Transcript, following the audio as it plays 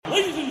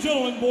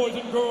gentlemen, boys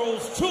and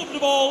girls, children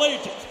of all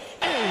ages.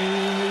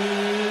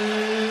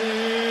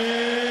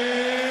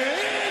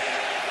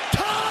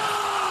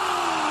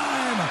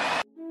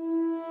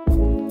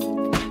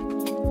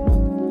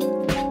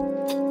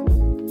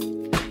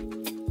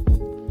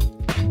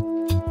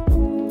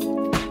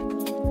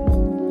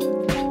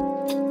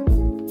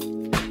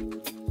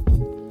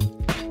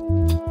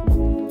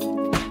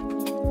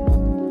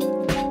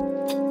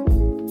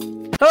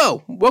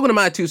 Hello, welcome to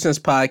my 2 Cents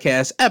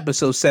Podcast,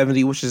 episode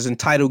 70, which is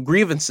entitled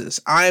Grievances.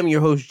 I am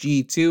your host,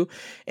 G2,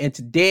 and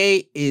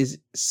today is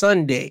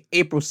Sunday,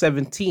 April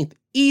 17th,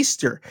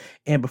 Easter.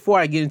 And before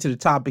I get into the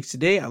topics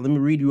today, let me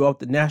read you off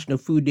the national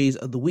food days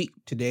of the week.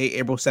 Today,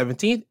 April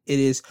 17th, it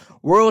is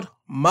World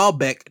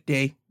Malbec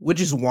Day,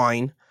 which is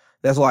wine.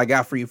 That's all I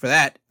got for you for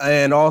that.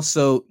 And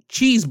also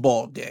Cheese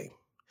Ball Day.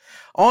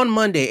 On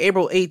Monday,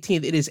 April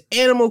 18th, it is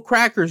Animal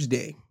Crackers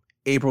Day.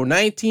 April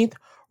 19th,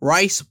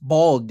 Rice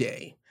Ball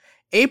Day.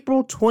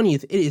 April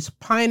 20th, it is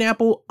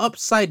Pineapple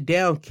Upside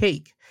Down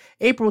Cake.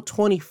 April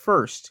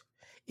 21st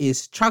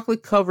is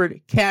Chocolate Covered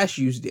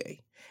Cashews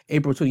Day.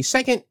 April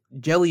 22nd,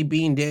 Jelly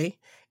Bean Day.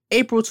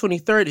 April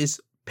 23rd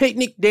is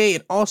Picnic Day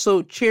and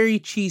also Cherry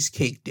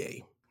Cheesecake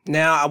Day.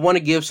 Now, I want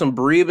to give some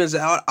bereavements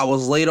out. I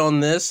was late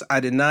on this. I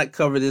did not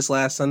cover this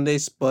last Sunday,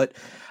 but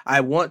I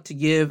want to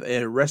give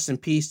a rest in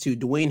peace to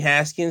Dwayne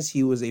Haskins.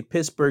 He was a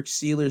Pittsburgh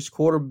Steelers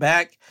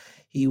quarterback.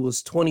 He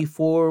was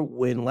 24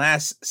 when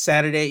last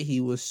Saturday he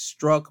was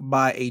struck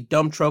by a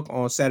dump truck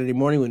on Saturday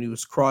morning when he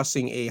was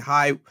crossing a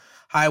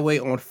highway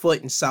on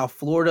foot in South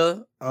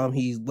Florida.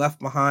 He left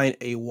behind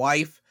a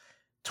wife.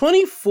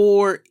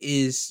 24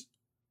 is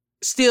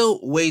still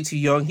way too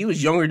young. He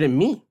was younger than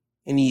me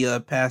and he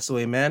passed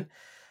away, man.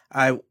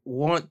 I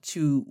want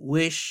to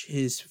wish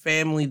his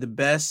family the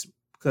best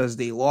because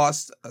they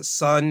lost a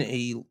son,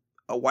 a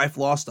wife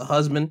lost a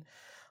husband.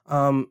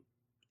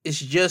 It's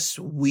just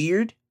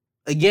weird.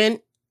 Again,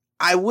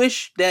 I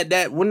wish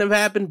that wouldn't have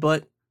happened,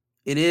 but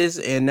it is,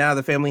 and now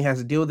the family has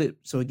to deal with it.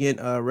 So again,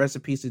 rest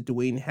in peace to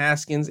Dwayne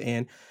Haskins,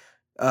 and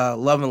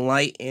love and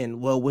light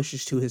and well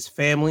wishes to his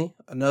family.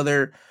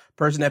 Another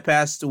person that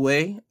passed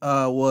away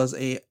was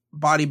a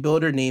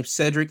bodybuilder named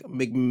Cedric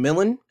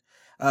McMillan.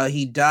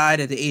 He died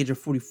at the age of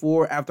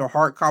 44 after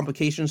heart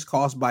complications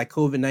caused by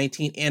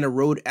COVID-19 and a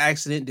road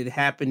accident that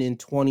happened in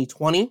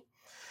 2020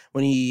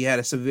 when he had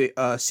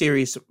a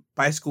serious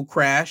bicycle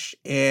crash,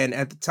 and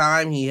at the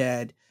time he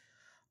had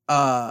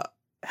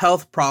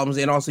health problems,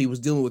 and also he was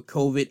dealing with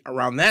COVID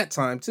around that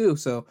time too,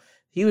 so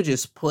he was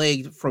just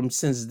plagued from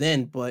since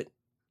then. But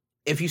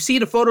if you see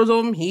the photos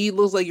of him, he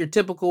looks like your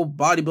typical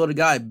bodybuilder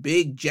guy,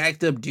 big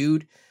jacked up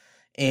dude.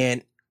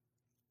 And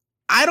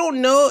I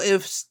don't know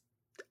if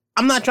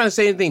I'm not trying to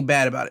say anything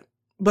bad about it,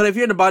 but if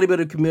you're in the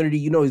bodybuilder community,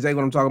 you know exactly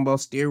what I'm talking about.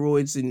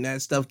 Steroids and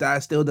that stuff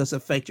that still does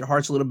affect your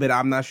hearts a little bit.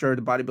 I'm not sure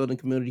the bodybuilding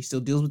community still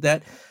deals with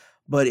that.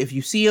 But if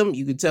you see him,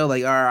 you can tell,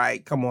 like, all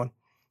right, come on.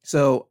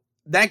 So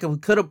that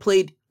could have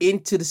played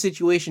into the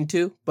situation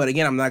too. But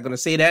again, I'm not going to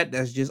say that.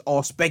 That's just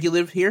all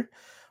speculative here.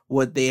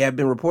 What they have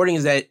been reporting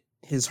is that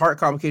his heart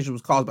complication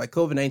was caused by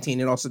COVID-19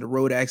 and also the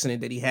road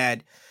accident that he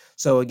had.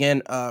 So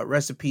again,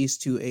 rest in peace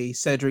to a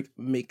Cedric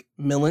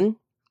McMillan.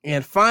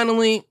 And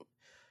finally,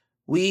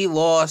 we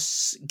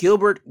lost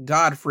Gilbert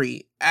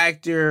Gottfried,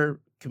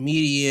 actor,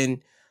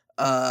 comedian,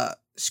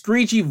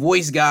 screechy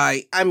voice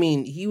guy. I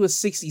mean, he was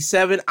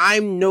 67. I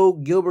know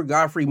Gilbert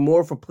Gottfried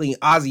more for playing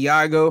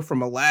Asiago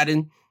from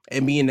Aladdin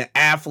and being the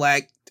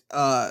Affleck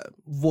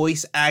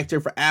voice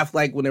actor for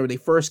Affleck whenever they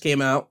first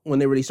came out,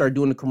 whenever they started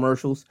doing the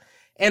commercials.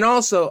 And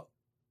also,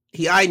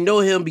 I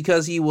know him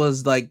because he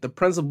was like the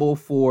principal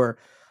for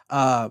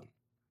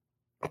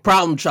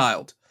Problem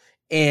Child.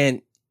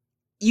 And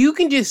you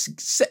can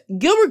just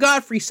Gilbert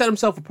Gottfried set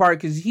himself apart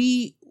because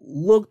he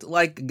looked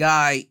like a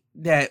guy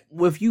that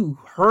if you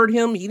heard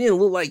him, he didn't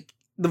look like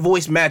the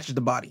voice matches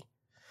the body.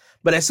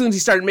 But as soon as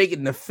he started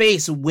making the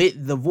face with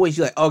the voice,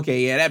 you're like,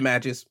 okay, yeah, that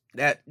matches.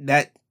 That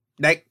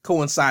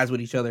coincides with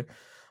each other.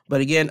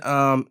 But again,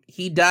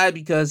 he died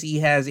because he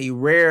has a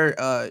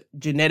rare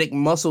genetic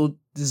muscle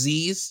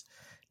disease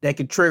that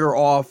could trigger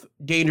off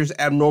dangerous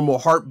abnormal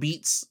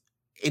heartbeats.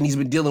 And he's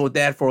been dealing with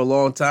that for a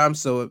long time.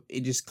 So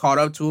it just caught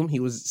up to him. He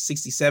was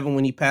 67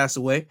 when he passed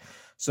away.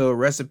 So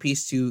rest in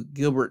peace to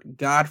Gilbert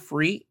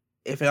Gottfried.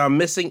 If I'm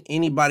missing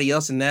anybody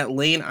else in that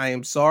lane, I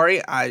am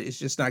sorry. It's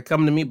just not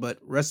coming to me, but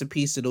rest in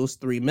peace to those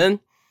three men.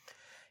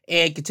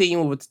 And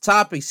continuing with the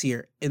topics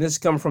here, and this is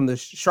coming from the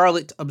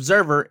Charlotte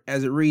Observer,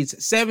 as it reads,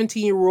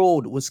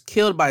 17-year-old was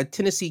killed by a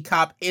Tennessee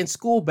cop in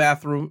school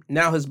bathroom.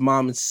 Now his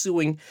mom is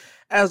suing.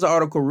 As the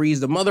article reads,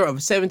 the mother of a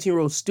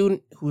 17-year-old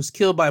student who was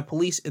killed by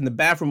police in the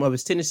bathroom of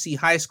his Tennessee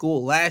high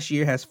school last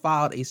year has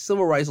filed a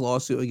civil rights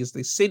lawsuit against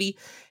the city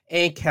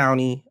and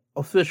county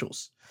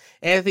officials.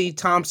 Anthony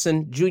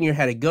Thompson Jr.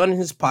 had a gun in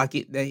his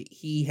pocket that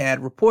he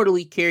had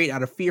reportedly carried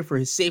out of fear for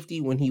his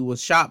safety when he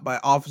was shot by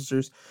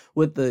officers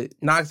with the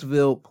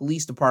Knoxville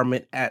Police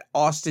Department at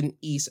Austin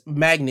East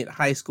Magnet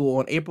High School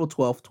on April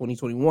 12,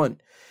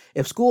 2021.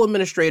 If school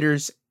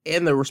administrators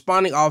and the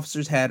responding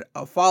officers had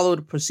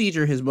followed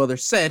procedure, his mother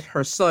said,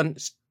 her son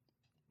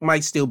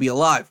might still be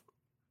alive.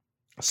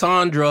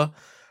 Sandra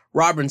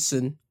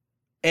Robinson,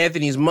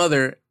 Anthony's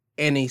mother,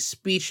 and a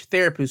speech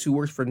therapist who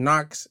works for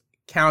Knox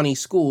County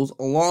Schools,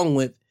 along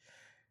with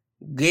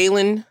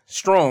Galen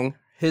Strong,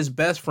 his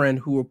best friend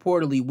who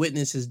reportedly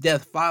witnessed his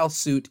death, filed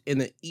suit in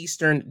the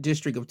Eastern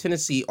District of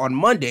Tennessee on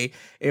Monday,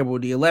 April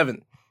the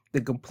 11th.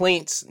 The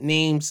complaints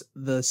names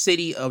the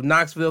city of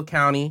Knox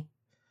County,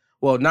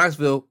 the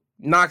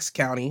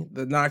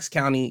Knox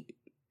County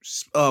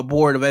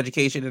Board of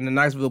Education, and the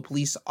Knoxville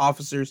police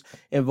officers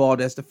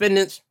involved as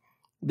defendants.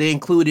 They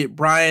included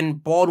Brian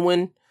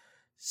Baldwin,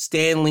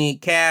 Stanley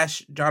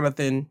Cash,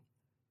 Jonathan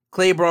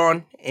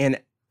Claiborne, and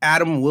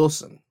Adam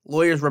Wilson.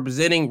 Lawyers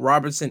representing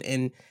Robertson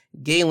and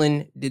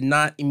Galen did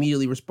not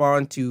immediately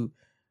respond to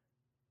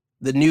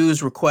the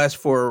news request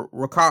for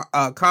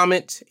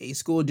comment. A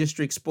school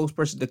district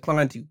spokesperson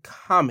declined to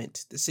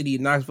comment. The city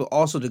of Knoxville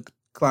also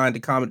declined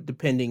to comment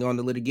depending on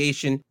the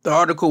litigation. The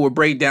article would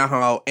break down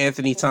how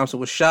Anthony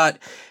Thompson was shot.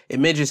 It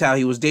mentions how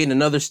he was dating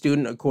another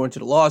student according to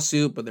the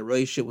lawsuit, but the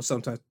relationship was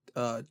sometimes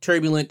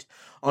turbulent.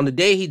 On the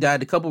day he died,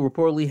 the couple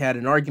reportedly had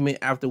an argument,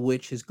 after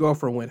which his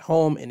girlfriend went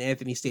home and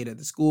Anthony stayed at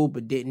the school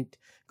but didn't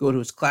go to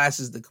his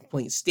classes. The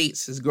complaint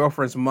states his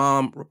girlfriend's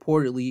mom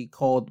reportedly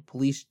called the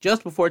police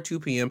just before 2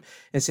 p.m.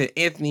 and said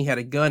Anthony had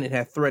a gun and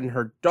had threatened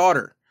her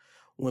daughter.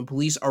 When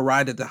police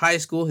arrived at the high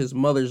school, his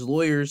mother's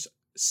lawyers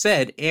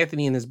said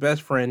Anthony and his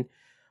best friend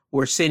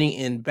were sitting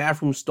in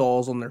bathroom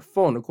stalls on their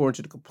phone. According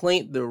to the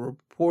complaint, the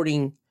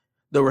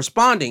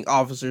responding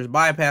officers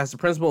bypassed the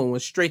principal and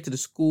went straight to the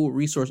school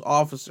resource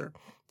officer.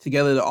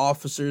 Together, the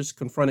officers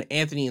confronted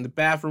Anthony in the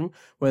bathroom,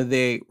 where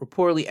they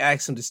reportedly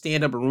asked him to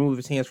stand up and remove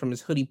his hands from his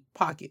hoodie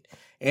pocket.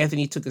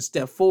 Anthony took a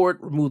step forward,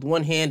 removed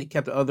one hand, and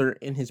kept the other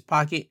in his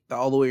pocket, the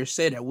lawyer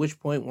said, at which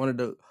point one of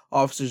the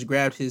officers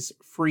grabbed his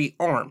free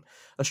arm.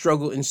 A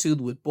struggle ensued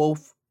with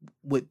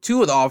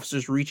two of the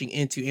officers reaching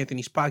into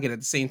Anthony's pocket at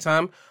the same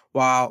time,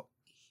 while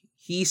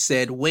he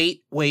said,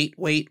 wait.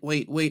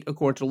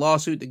 According to the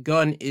lawsuit, the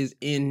gun is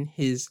in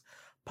his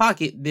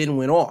pocket, then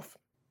went off.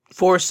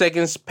 4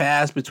 seconds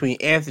passed between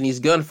Anthony's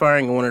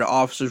gunfiring and one of the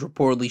officers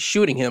reportedly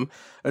shooting him.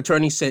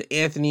 Attorneys said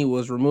Anthony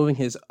was removing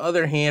his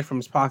other hand from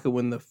his pocket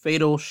when the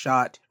fatal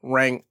shot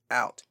rang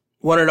out.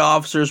 One of the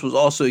officers was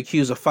also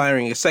accused of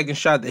firing a second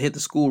shot that hit the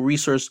school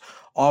resource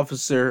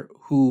officer,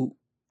 who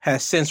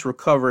has since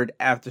recovered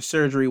after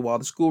surgery, while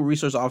the school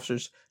resource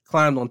officers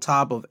climbed on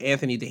top of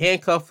Anthony to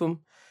handcuff him.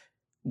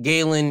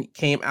 Galen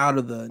came out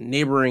of the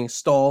neighboring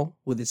stall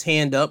with his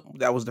hand up.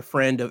 That was the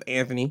friend of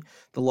Anthony.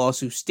 The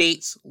lawsuit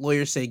states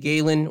lawyers say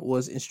Galen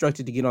was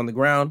instructed to get on the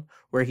ground,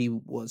 where he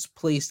was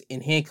placed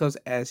in handcuffs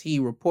as he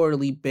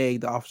reportedly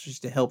begged the officers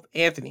to help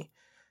Anthony.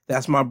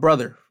 That's my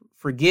brother.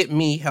 Forget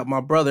me, help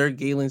my brother,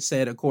 Galen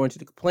said, according to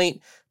the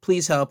complaint.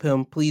 Please help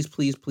him. Please.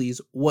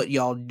 What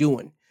y'all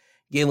doing?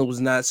 Galen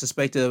was not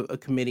suspected of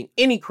committing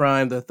any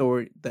crime,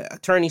 the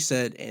attorney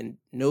said, and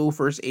no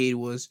first aid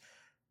was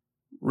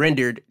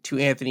rendered to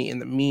Anthony in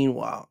the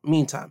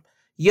meantime.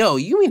 Yo,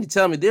 you mean to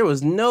tell me there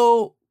was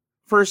no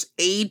first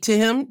aid to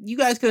him? You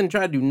guys couldn't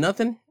try to do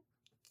nothing?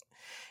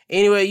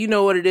 Anyway, you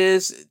know what it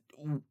is.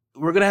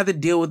 We're going to have to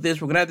deal with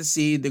this. We're going to have to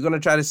see. They're going to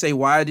try to say,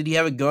 why did he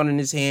have a gun in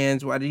his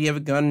hands? Why did he have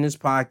a gun in his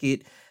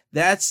pocket?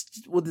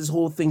 That's what this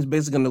whole thing's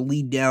basically going to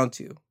lead down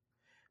to.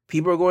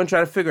 People are going to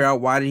try to figure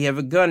out, why did he have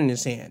a gun in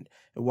his hand?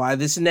 And why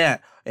this and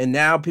that? And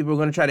now people are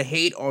going to try to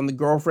hate on the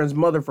girlfriend's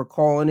mother for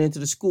calling into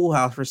the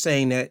schoolhouse for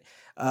saying that,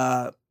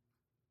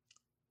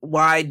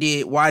 why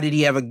did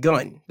he have a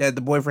gun? That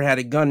the boyfriend had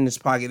a gun in his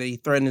pocket, that he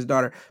threatened his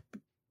daughter.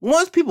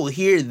 Once people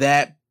hear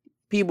that,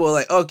 people are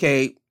like,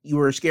 okay, you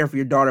were scared for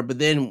your daughter. But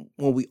then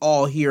when we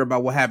all hear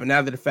about what happened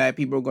after the fact,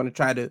 people are going to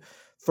try to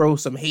throw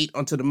some hate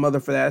onto the mother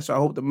for that. So I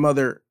hope the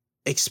mother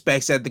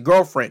expects that the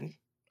girlfriend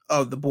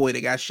of the boy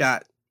that got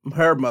shot,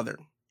 her mother,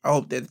 I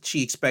hope that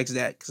she expects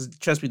that, because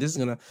trust me, this is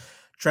going to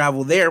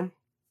travel there.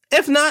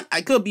 If not,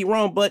 I could be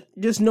wrong, but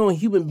just knowing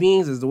human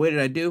beings is the way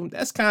that I do,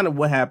 that's kind of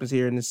what happens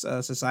here in this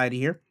society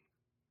here.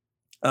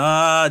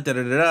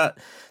 The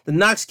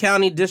Knox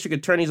County District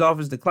Attorney's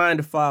Office declined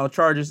to file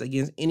charges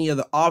against any of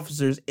the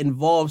officers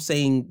involved,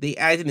 saying they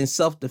acted in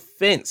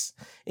self-defense.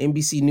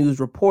 NBC News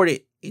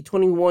reported a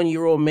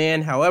 21-year-old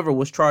man, however,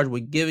 was charged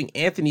with giving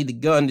Anthony the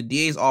gun. The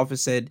DA's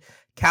office said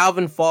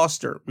Calvin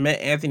Foster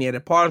met Anthony at a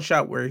pawn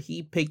shop where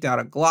he picked out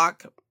a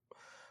Glock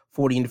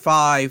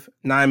 45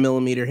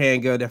 9mm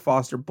handgun that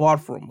Foster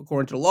bought from him.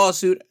 According to the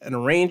lawsuit, an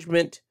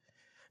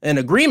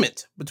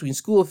agreement between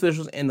school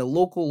officials and the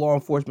local law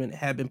enforcement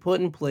had been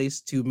put in place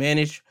to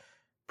manage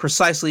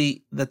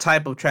precisely the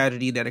type of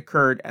tragedy that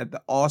occurred at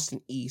the Austin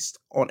East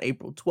on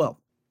April 12th.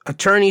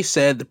 Attorneys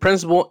said the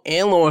principal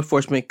and law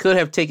enforcement could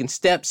have taken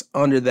steps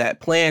under that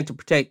plan to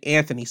protect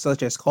Anthony,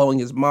 such as calling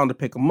his mom to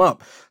pick him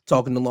up,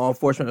 talking to law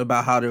enforcement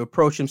about how to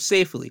approach him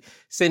safely,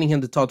 sending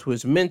him to talk to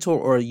his mentor,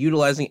 or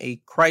utilizing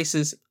a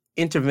crisis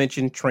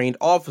intervention trained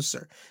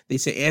officer. They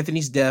say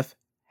Anthony's death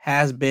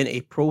has been a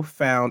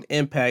profound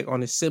impact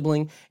on his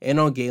sibling and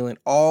on Galen,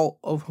 all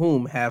of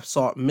whom have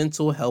sought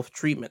mental health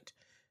treatment.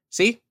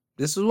 See,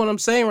 this is what I'm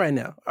saying right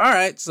now. All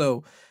right,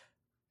 so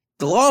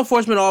the law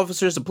enforcement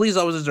officers, the police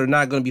officers are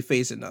not going to be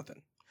facing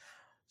nothing.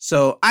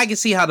 So I can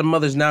see how the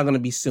mother's now going to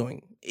be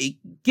suing. It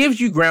gives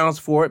you grounds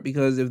for it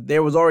because if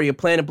there was already a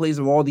plan in place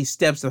of all these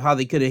steps of how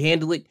they could have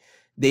handled it,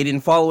 they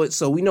didn't follow it.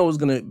 So we know it's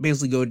going to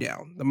basically go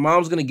down. The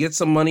mom's going to get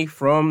some money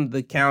from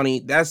the county.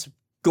 That's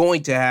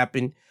going to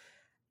happen.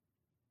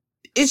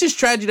 It's just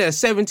tragic that a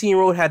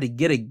 17-year-old had to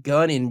get a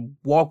gun and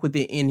walk with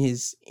it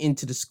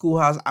into the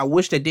schoolhouse. I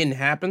wish that didn't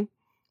happen,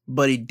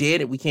 but it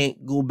did. We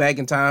can't go back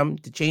in time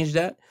to change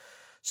that.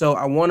 So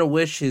I want to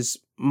wish his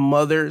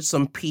mother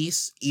some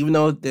peace, even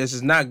though this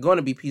is not going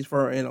to be peace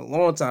for her in a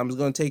long time. It's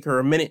going to take her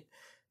a minute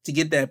to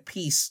get that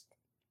peace.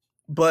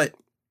 But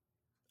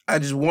I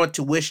just want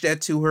to wish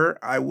that to her.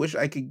 I wish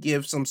I could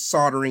give some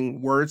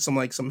soldering words,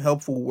 some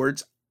helpful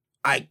words.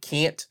 I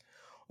can't.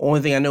 Only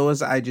thing I know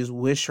is I just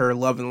wish her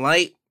love and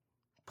light.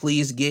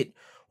 Please get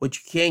what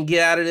you can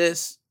get out of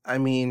this. I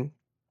mean,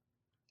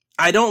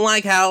 I don't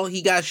like how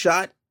he got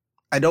shot.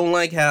 I don't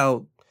like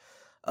how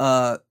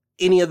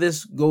any of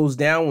this goes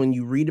down when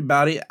you read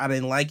about it. I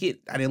didn't like it.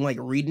 I didn't like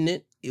reading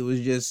it. It was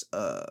just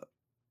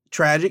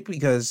tragic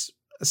because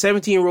a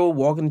 17-year-old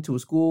walking into a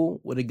school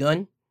with a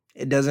gun,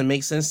 it doesn't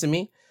make sense to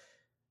me.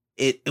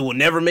 It will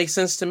never make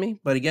sense to me.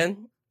 But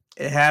again,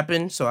 it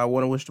happened. So I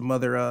want to wish the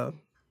mother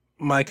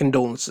my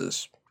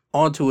condolences.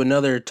 On to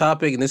another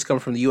topic, and this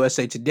comes from the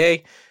USA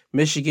Today.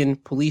 Michigan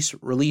police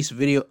release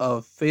video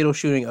of fatal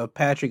shooting of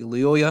Patrick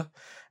Lyoya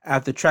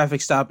after traffic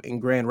stop in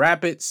Grand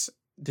Rapids.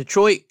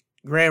 Detroit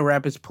Grand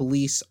Rapids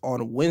police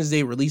on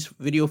Wednesday released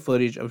video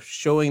footage of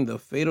showing the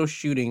fatal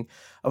shooting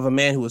of a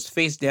man who was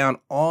face down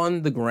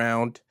on the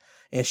ground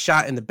and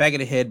shot in the back of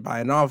the head by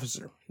an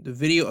officer. The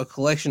video, a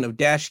collection of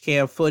dash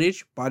cam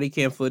footage, body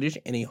cam footage,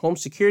 and a home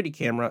security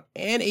camera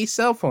and a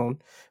cell phone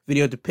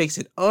video, depicts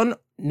an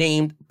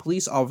unnamed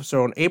police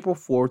officer on April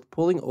 4th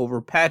pulling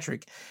over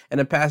Patrick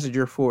and a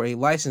passenger for a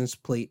license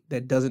plate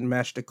that doesn't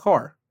match the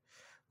car.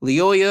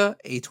 Lyoya,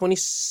 a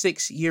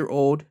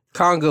 26-year-old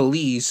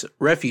Congolese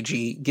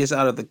refugee, gets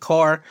out of the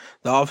car.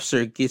 The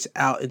officer gets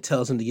out and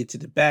tells him to get to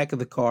the back of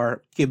the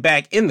car, get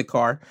back in the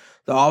car.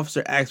 The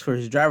officer asks for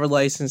his driver's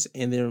license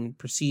and then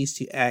proceeds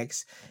to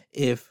ask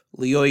if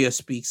Lyoya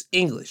speaks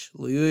English.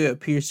 Lyoya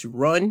appears to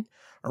run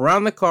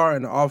around the car,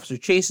 and the officer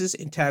chases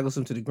and tackles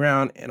him to the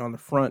ground and on the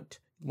front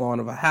lawn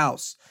of a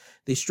house.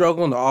 They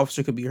struggle, and the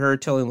officer could be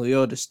heard telling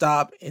Lyoya to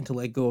stop and to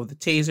let go of the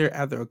taser.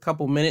 After a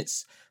couple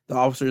minutes, the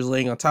officer is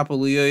laying on top of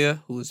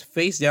Lyoya, who is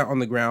face down on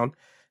the ground,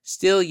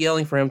 still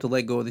yelling for him to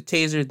let go of the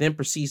taser, then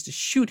proceeds to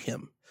shoot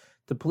him.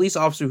 The police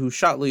officer who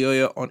shot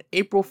Lyoya on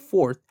April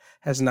 4th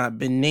has not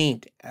been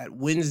named. At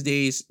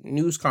Wednesday's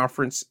news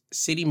conference,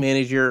 city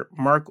manager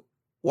Mark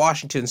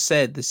Washington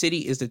said, "The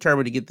city is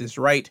determined to get this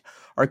right.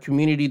 Our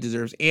community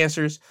deserves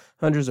answers."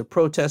 Hundreds of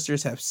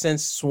protesters have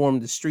since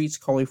swarmed the streets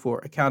calling for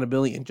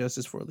accountability and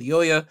justice for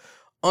Lyoya.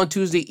 On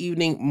Tuesday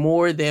evening,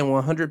 more than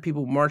 100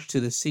 people marched to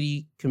the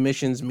city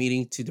commission's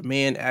meeting to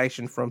demand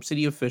action from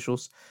city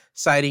officials,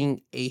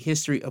 citing a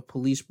history of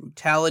police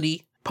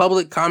brutality.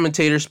 Public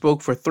commentators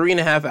spoke for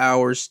 3.5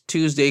 hours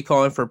Tuesday,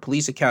 calling for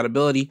police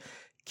accountability.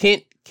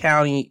 Kent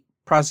County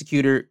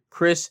prosecutor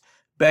Chris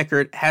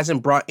Beckert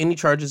hasn't brought any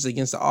charges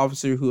against the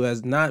officer, who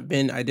has not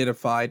been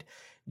identified.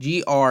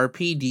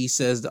 GRPD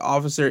says the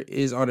officer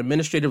is on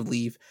administrative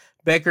leave.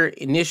 Beckert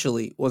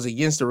initially was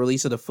against the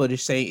release of the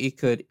footage, saying it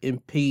could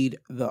impede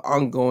the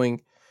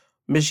ongoing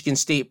Michigan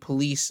State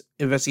Police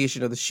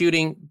investigation of the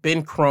shooting.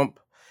 Ben Crump,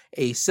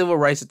 a civil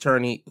rights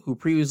attorney who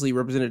previously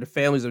represented the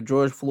families of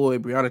George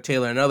Floyd, Breonna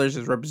Taylor, and others,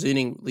 is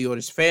representing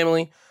Lyoya's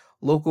family.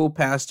 Local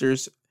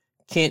pastors,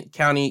 Kent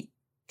County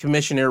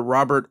Commissioner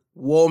Robert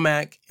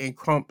Womack, and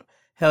Crump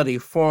held a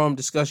forum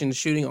discussing the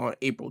shooting on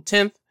April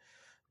 10th.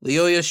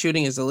 Lyoya's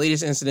shooting is the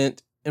latest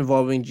incident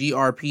involving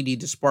GRPD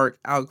to spark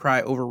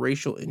outcry over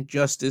racial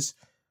injustice.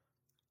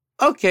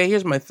 Okay,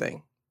 here's my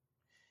thing.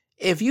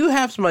 If you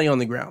have somebody on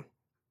the ground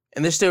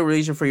and they're still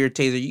reaching for your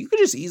taser, you could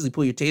just easily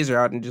pull your taser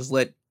out and just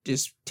tase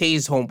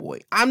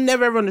homeboy. I'm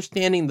never ever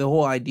understanding the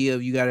whole idea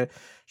of you gotta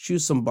shoot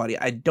somebody.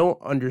 I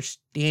don't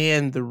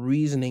understand the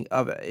reasoning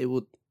of it.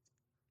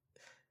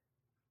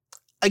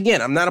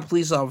 Again, I'm not a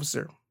police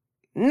officer.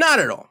 Not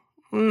at all.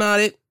 I'm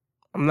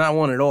not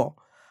one at all.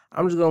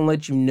 I'm just gonna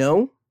let you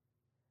know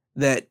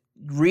that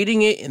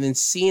reading it and then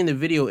seeing the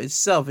video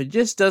itself, it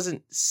just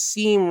doesn't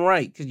seem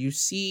right, because you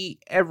see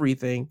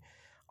everything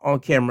on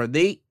camera.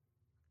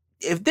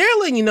 If they're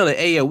letting you know that,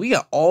 hey, yo, we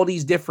got all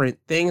these different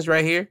things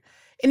right here,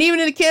 and even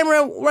in the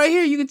camera right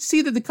here, you can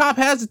see that the cop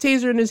has the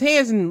taser in his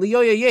hands, and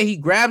Lyoya, yeah, he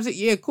grabs it,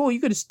 yeah, cool.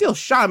 You could have still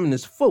shot him in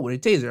his foot with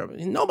a taser. I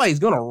mean, nobody's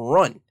gonna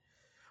run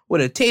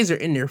with a taser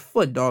in their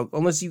foot, dog,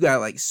 unless you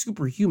got like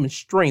superhuman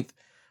strength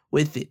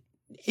with it.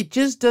 It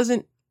just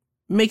doesn't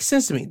make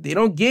sense to me. They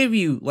don't give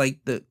you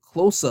like the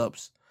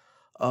close-ups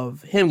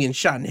of him getting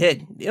shot in the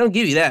head. They don't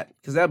give you that,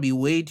 because that'd be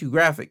way too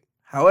graphic.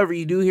 However,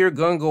 you do hear a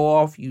gun go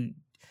off,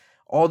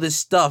 all this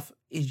stuff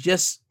is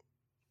just,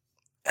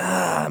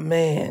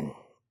 man,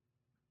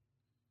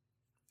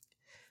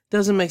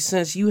 doesn't make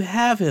sense. You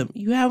have him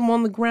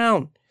on the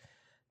ground.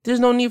 There's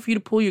no need for you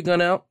to pull your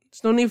gun out.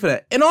 There's no need for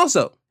that. And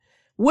also,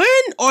 When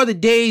are the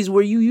days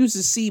where you used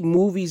to see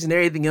movies and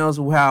everything else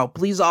of how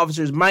police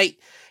officers might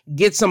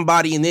get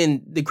somebody and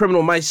then the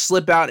criminal might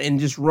slip out and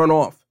just run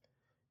off?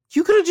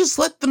 You could have just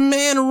let the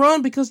man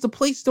run because the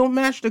plates don't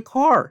match the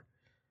car.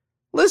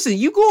 Listen,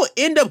 you go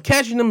end up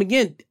catching them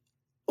again.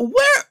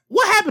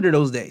 What happened to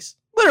those days?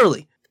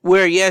 Literally.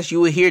 Where, yes, you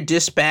would hear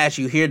dispatch,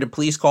 you hear the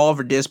police call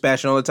for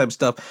dispatch and all that type of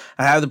stuff.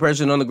 I have the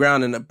person on the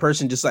ground and the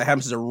person just like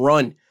happens to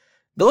run.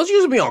 Those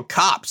used to be on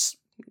Cops.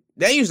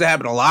 That used to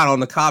happen a lot on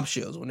the cop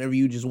shows. Whenever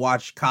you just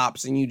watch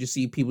Cops and you just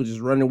see people just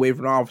running away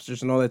from the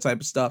officers and all that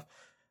type of stuff.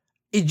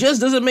 It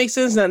just doesn't make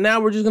sense that now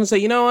we're just going to say,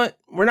 you know what?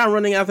 We're not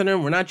running after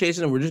them. We're not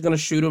chasing them. We're just going to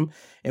shoot them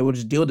and we'll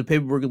just deal with the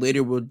paperwork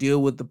later. We'll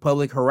deal with the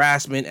public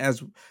harassment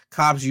as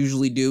cops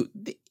usually do.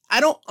 I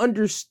don't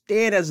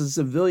understand as a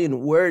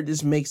civilian where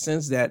this makes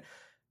sense that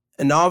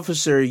an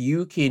officer,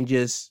 you can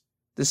just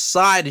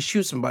decide to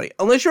shoot somebody.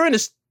 Unless you're in a,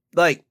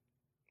 like,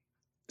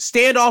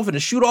 standoff and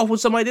a shoot off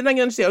with somebody, then I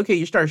can understand, okay,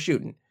 you start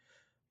shooting.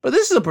 But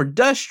this is a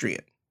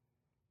pedestrian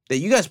that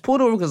you guys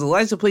pulled over because the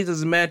license plate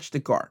doesn't match the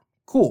car.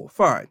 Cool,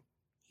 fine.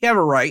 You have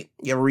a right.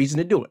 You have a reason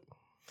to do it.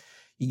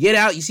 You get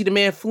out, you see the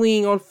man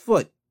fleeing on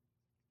foot.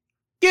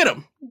 Get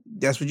him.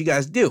 That's what you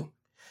guys do.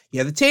 You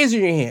have the taser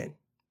in your hand.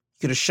 You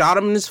could have shot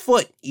him in his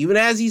foot. Even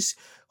as he's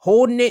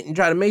holding it and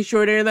trying to make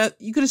sure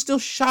that you could have still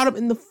shot him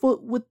in the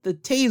foot with the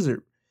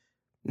taser.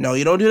 No,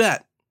 you don't do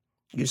that.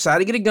 You decide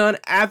to get a gun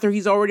after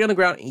he's already on the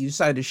ground and you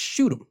decide to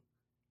shoot him.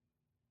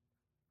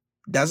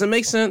 Doesn't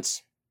make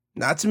sense.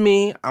 Not to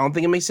me. I don't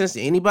think it makes sense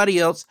to anybody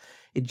else.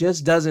 It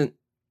just doesn't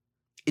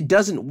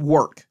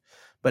work.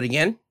 But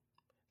again,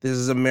 this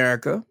is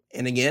America.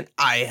 And again,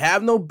 I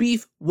have no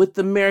beef with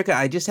America.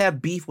 I just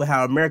have beef with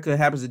how America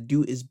happens to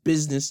do its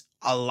business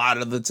a lot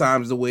of the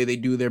times, the way they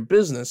do their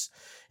business.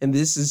 And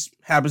this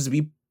happens to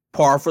be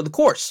par for the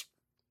course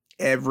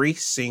every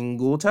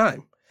single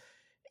time.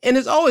 And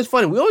it's always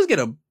funny. We always get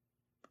a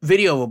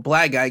video of a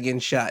black guy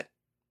getting shot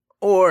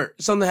or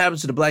something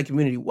happens to the black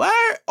community.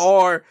 Where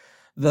are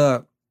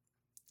the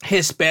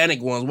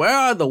Hispanic ones? Where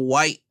are the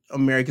white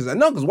Americans? I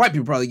know because white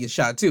people probably get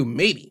shot too.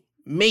 Maybe.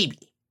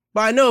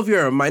 But I know if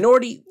you're a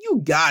minority,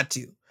 you got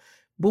to.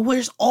 But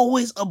there's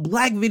always a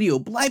black video.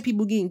 Black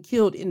people getting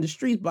killed in the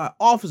streets by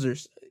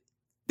officers.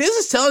 This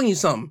is telling you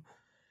something.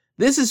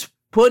 This is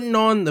putting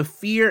on the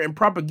fear and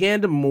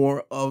propaganda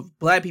more of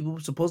black people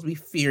supposed to be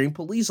fearing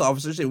police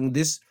officers. And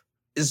this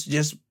is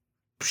just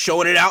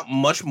showing it out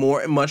much more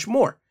and much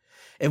more.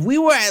 If we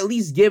were at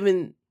least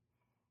given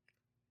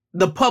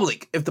the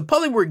public, if the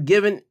public were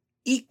given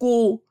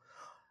equal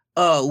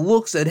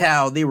looks at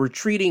how they were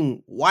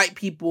treating white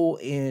people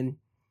and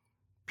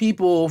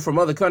people from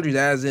other countries,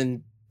 as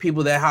in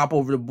people that hop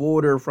over the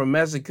border from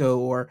Mexico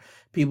or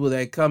people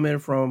that come in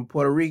from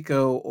Puerto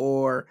Rico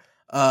or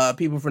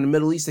people from the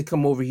Middle East that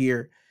come over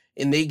here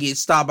and they get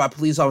stopped by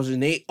police officers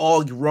and they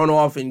all run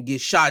off and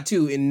get shot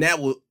too, and that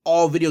will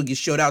all video get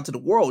showed out to the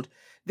world,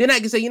 then I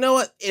can say, you know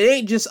what? It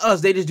ain't just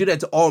us. They just do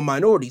that to all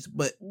minorities.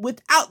 But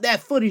without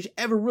that footage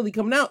ever really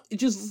coming out, it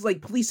just looks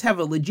like police have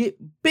a legit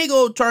big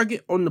old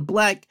target on the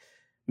black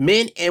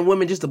men and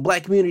women, just the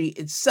black community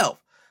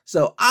itself.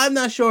 So I'm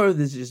not sure if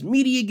this is just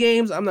media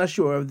games. I'm not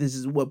sure if this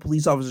is what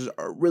police officers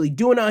are really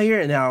doing out here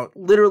and how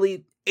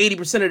literally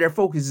 80% of their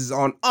focus is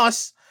on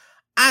us.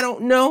 I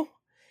don't know.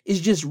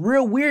 It's just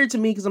real weird to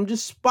me because I'm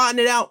just spotting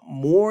it out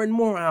more and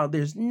more how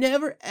there's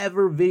never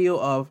ever video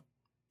of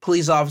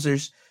police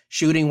officers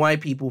shooting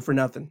white people for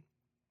nothing.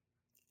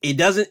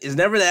 It's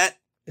never that.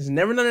 It's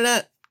never none of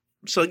that.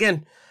 So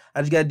again,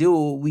 I just got to do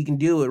what we can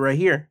do with right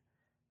here.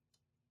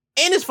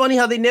 And it's funny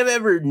how they never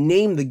ever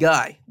name the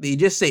guy. They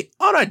just say,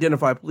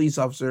 unidentified police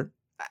officer.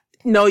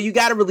 No, you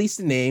got to release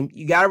the name.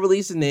 You got to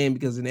release the name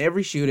because in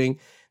every shooting,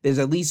 there's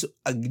at least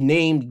a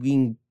name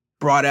being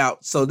brought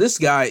out. So this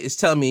guy is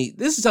telling me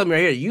right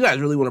here, you guys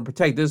really want to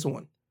protect this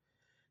one.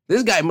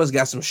 This guy must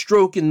got some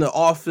stroke in the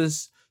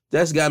office.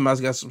 This guy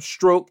must got some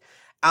stroke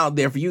out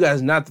there for you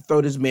guys not to throw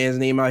this man's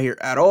name out here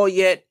at all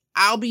yet.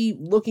 I'll be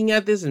looking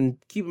at this and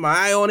keeping my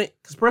eye on it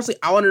because personally,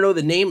 I want to know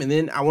the name and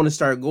then I want to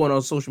start going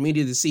on social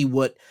media to see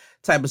what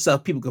type of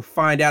stuff people can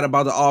find out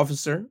about the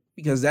officer,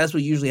 because that's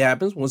what usually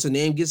happens. Once a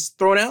name gets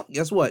thrown out,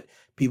 guess what?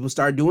 People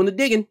start doing the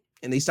digging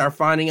and they start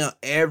finding out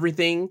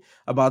everything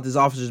about this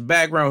officer's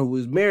background, who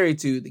he's married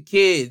to, the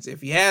kids, if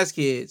he has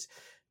kids,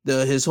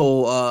 his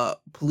whole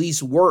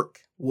police work,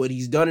 what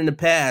he's done in the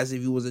past,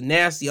 if he was a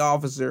nasty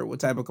officer,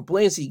 what type of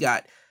complaints he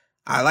got.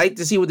 I like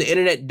to see what the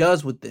internet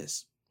does with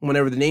this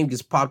whenever the name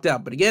gets popped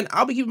out. But again,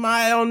 I'll be keeping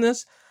my eye on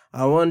this.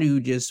 I want to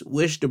just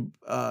wish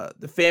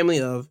the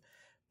family of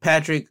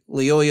Patrick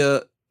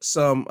Lyoya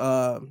some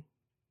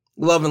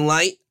love and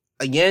light.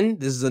 Again,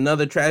 this is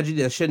another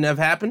tragedy that shouldn't have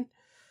happened.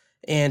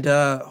 And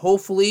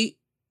hopefully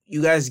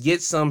you guys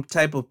get some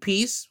type of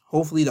peace.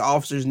 Hopefully the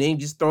officer's name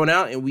gets thrown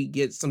out and we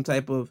get some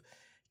type of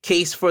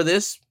case for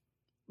this.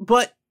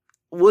 But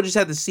we'll just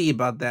have to see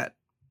about that.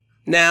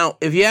 Now,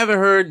 if you haven't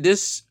heard,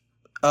 this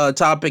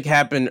topic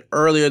happened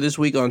earlier this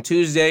week on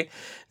Tuesday.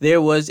 There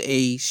was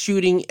a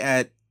shooting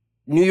at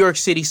New York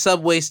City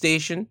subway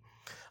station.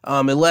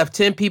 It left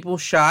 10 people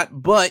shot,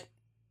 but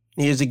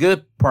Here's the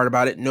good part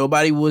about it.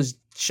 Nobody was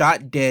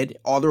shot dead.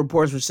 All the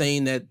reports were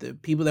saying that the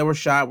people that were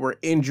shot were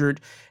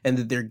injured and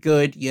that they're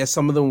good. Yes,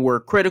 some of them were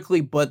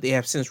critically, but they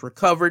have since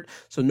recovered.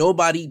 So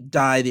nobody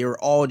died. They were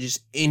all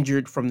just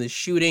injured from the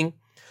shooting.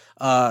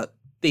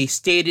 They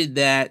stated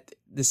that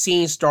the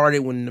scene started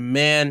when the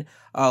man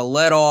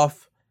let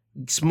off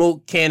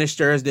smoke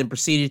canisters, then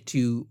proceeded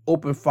to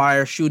open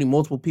fire, shooting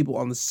multiple people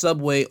on the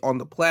subway, on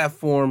the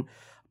platform.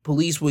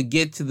 Police would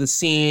get to the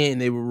scene and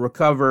they would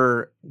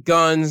recover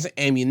guns,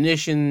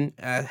 ammunition,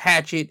 a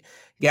hatchet,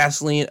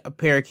 gasoline, a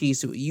pair of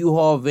keys to a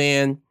U-Haul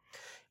van.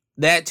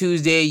 That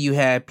Tuesday, you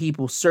had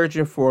people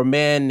searching for a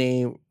man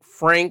named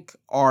Frank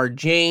R.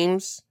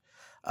 James.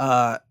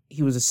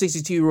 He was a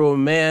 62-year-old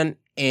man,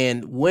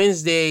 and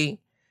Wednesday,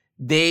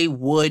 they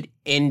would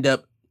end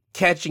up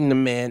catching the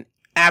man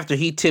after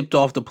he tipped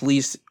off the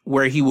police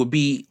where he would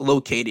be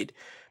located,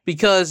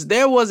 because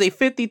there was a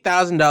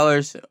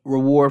 $50,000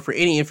 reward for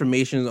any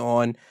information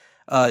on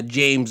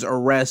James'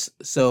 arrest.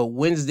 So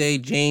Wednesday,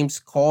 James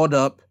called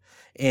up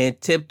and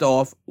tipped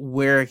off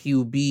where he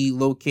would be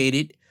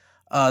located.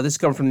 This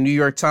comes from the New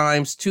York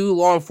Times. 2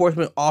 law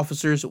enforcement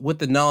officers with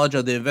the knowledge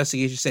of the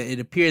investigation said it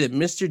appeared that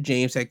Mr.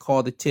 James had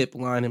called the tip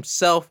line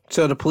himself.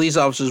 So the police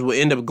officers would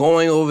end up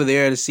going over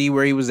there to see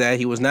where he was at.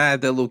 He was not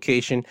at that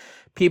location.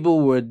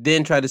 People would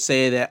then try to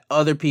say that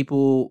other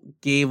people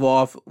gave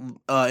off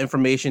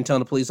information telling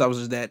the police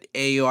officers that,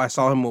 hey, yo, I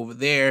saw him over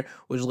there,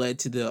 which led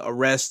to the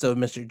arrest of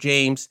Mr.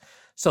 James.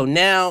 So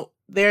now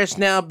there's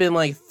now been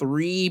like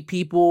 3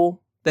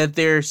 people that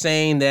they're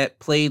saying that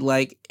played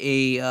like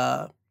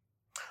a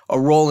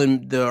role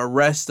in the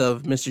arrest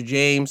of Mr.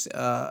 James.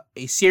 A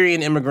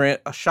Syrian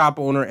immigrant, a shop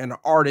owner, and an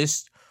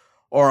artist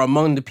are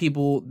among the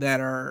people that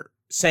are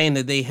saying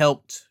that they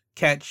helped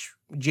catch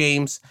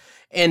James.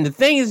 And the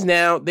thing is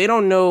now, they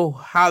don't know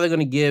how they're going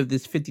to give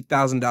this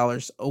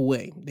 $50,000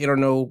 away. They don't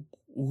know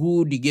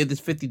who to give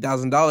this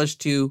 $50,000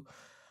 to.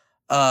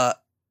 I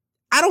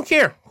don't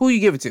care who you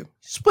give it to.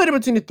 Split it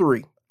between the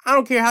 3. I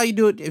don't care how you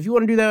do it. If you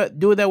want to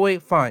do it that way,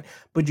 fine.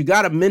 But you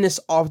got to menace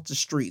off the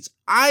streets.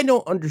 I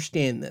don't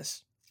understand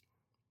this.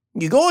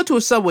 You go into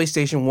a subway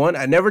station, 1,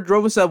 I never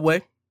drove a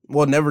subway.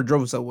 Well, never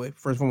drove a subway.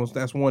 First and foremost,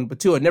 that's 1. But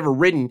 2, I've never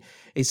ridden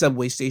a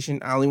subway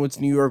station. I only went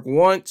to New York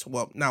once.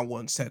 Well, not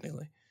once,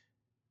 technically.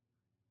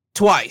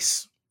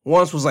 Twice.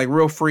 Once was like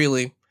real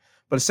freely.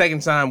 But the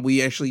second time,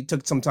 we actually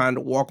took some time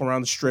to walk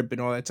around the strip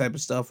and all that type of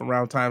stuff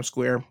around Times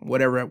Square,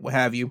 whatever, what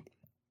have you.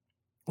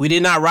 We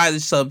did not ride the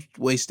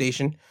subway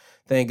station,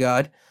 thank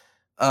God.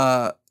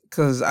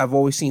 Because I've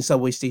always seen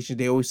subway stations.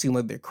 They always seem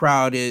like they're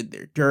crowded.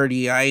 They're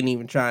dirty. I ain't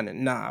even trying to.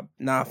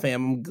 Nah,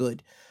 fam, I'm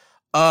good.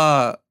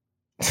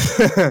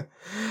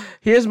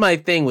 Here's my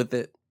thing with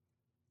it.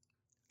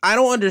 I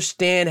don't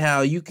understand how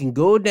you can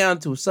go down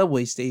to a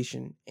subway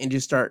station and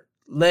just start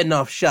letting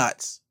off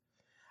shots.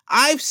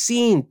 I've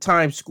seen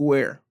Times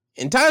Square,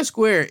 and Times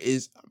Square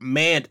is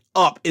manned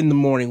up in the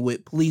morning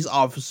with police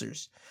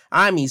officers.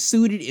 I mean,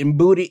 suited and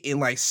booted in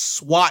like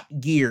SWAT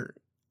gear.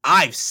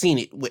 I've seen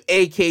it with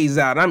AKs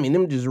out. I mean,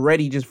 them just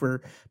ready just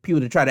for people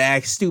to try to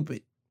act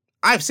stupid.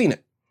 I've seen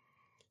it.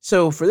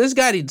 So for this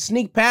guy to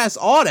sneak past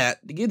all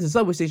that, to get to the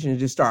subway station and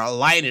just start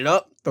lighting it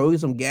up, throw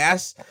some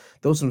gas,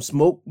 throw some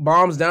smoke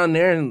bombs down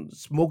there and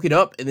smoke it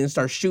up, and then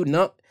start shooting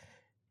up,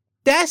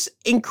 that's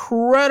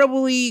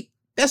incredible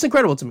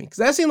to me. Because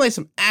that seemed like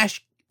some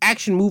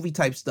action movie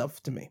type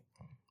stuff to me.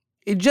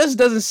 It just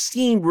doesn't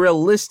seem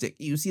realistic.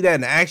 You see that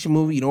in an action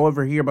movie, you don't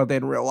ever hear about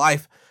that in real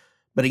life.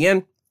 But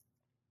again,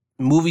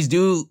 movies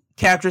do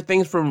capture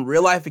things from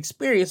real life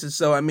experiences.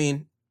 So, I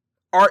mean,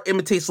 art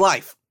imitates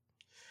life.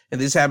 And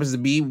this happens to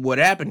be what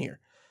happened here.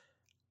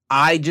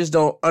 I just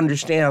don't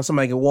understand how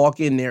somebody can walk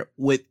in there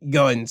with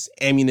guns,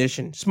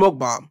 ammunition, smoke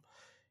bomb,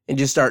 and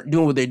just start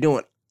doing what they're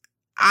doing.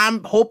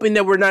 I'm hoping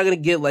that we're not going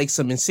to get like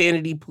some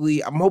insanity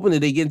plea. I'm hoping that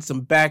they get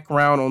some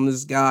background on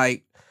this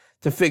guy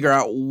to figure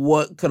out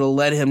what could have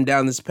led him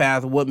down this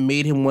path, what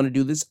made him want to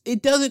do this.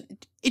 It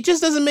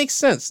just doesn't make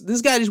sense.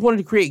 This guy just wanted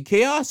to create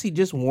chaos. He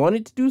just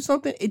wanted to do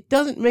something. It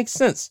doesn't make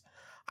sense.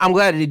 I'm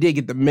glad that they did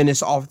get the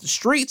menace off the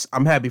streets.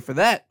 I'm happy for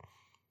that.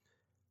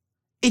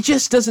 It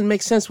just doesn't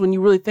make sense when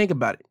you really think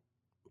about it.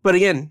 But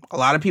again, a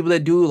lot of people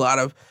that do a lot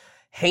of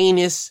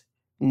heinous,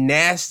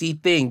 nasty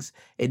things,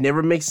 it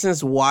never makes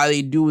sense why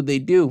they do what they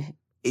do.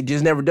 It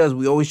just never does.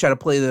 We always try to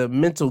play the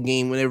mental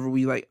game whenever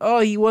we like, oh,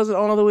 he wasn't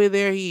all the way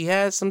there. He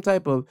has some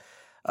type of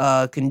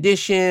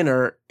condition,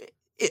 or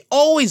it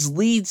always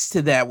leads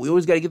to that. We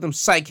always got to get them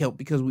psych help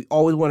because we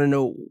always want to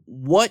know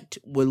what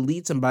would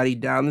lead somebody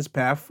down this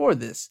path for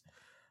this.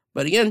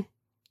 But again,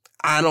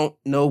 I don't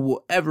know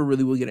we'll ever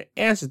really will get an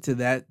answer to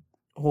that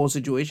whole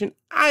situation.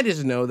 I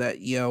just know that,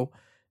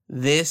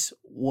 this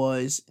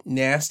was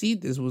nasty.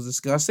 This was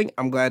disgusting.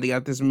 I'm glad they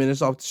got this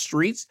menace off the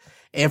streets.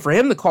 And for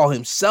him to call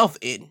himself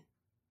in,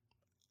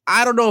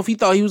 I don't know if he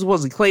thought he was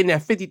supposed to claim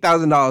that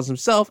 $50,000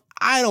 himself.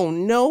 I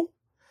don't know.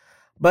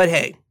 But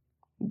hey,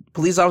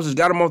 police officers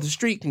got him off the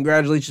street.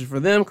 Congratulations for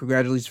them.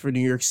 Congratulations for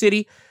New York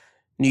City.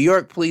 New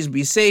York, please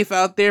be safe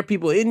out there.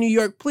 People in New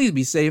York, please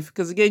be safe.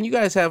 Because again, you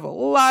guys have a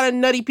lot of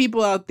nutty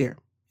people out there.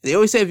 They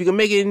always say if you can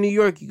make it in New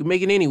York, you can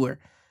make it anywhere.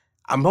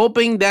 I'm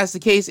hoping that's the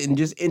case in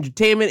just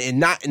entertainment and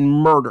not in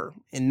murder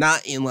and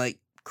not in like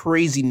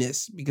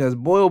craziness, because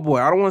boy, oh boy,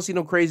 I don't want to see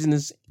no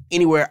craziness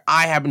anywhere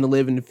I happen to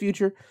live in the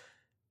future,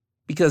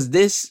 because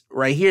this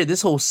right here,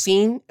 this whole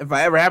scene, if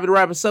I ever happen to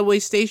arrive at a subway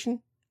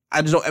station,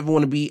 I just don't ever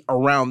want to be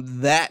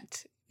around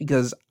that,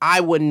 because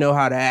I wouldn't know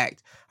how to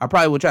act. I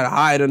probably would try to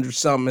hide under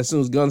something as soon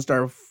as guns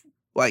start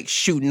like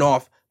shooting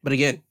off. But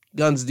again,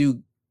 guns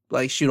do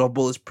like shoot off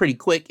bullets pretty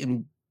quick,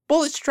 and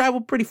bullets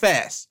travel pretty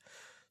fast.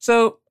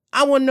 So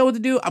I wouldn't know what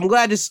to do. I'm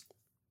glad this,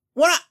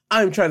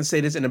 I'm trying to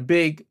say this in a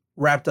big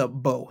wrapped up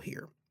bow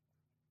here.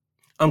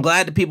 I'm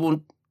glad the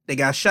people that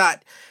got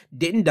shot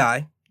didn't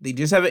die. They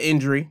just have an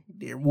injury.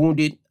 They're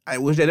wounded. I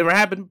wish that never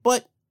happened,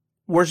 but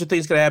worse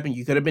things could happen.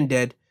 You could have been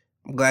dead.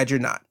 I'm glad you're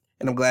not.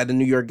 And I'm glad that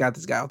New York got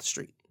this guy off the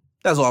street.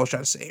 That's all I was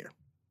trying to say here.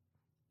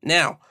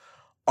 Now,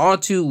 on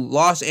to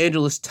Los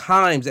Angeles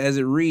Times as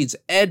it reads,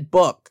 Ed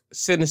Buck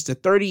sentenced to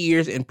 30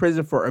 years in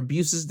prison for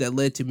abuses that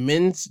led to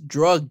men's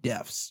drug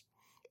deaths.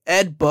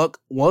 Ed Buck,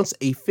 once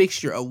a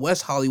fixture of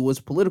West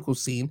Hollywood's political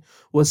scene,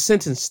 was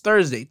sentenced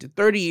Thursday to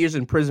 30 years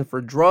in prison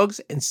for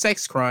drugs and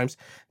sex crimes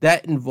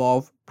that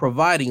involve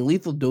providing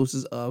lethal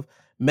doses of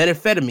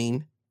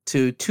methamphetamine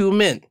to two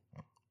men.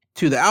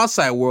 To the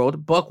outside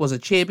world, Buck was a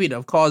champion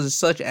of causes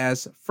such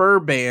as fur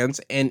bans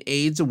and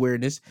AIDS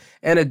awareness,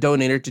 and a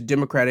donator to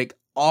Democratic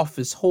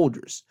office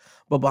holders.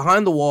 But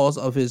behind the walls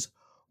of his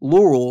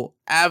Laurel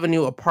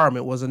Avenue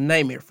apartment was a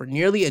nightmare. For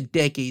nearly a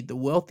decade, the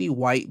wealthy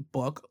white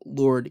Buck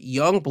lured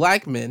young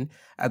black men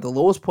at the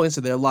lowest points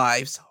of their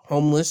lives,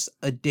 homeless,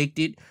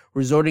 addicted,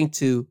 resorting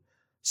to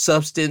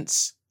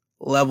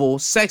substance-level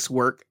sex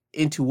work,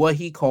 into what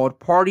he called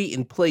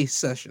party-in-play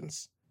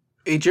sessions.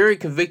 A jury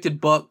convicted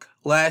Buck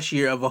last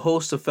year of a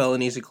host of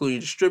felonies,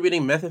 including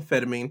distributing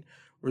methamphetamine,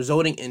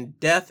 resulting in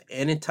death,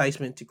 and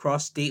enticement to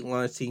cross state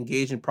lines to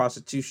engage in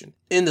prostitution.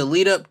 In the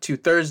lead-up to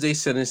Thursday's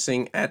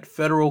sentencing at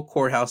federal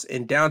courthouse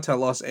in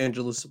downtown Los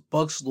Angeles,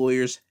 Buck's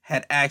lawyers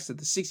had asked that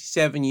the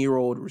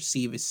 67-year-old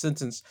receive a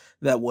sentence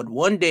that would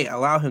one day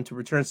allow him to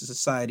return to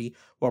society,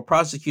 while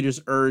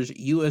prosecutors urged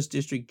U.S.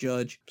 District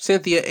Judge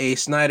Cynthia A.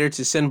 Snyder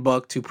to send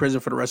Buck to prison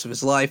for the rest of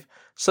his life.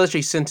 Such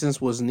a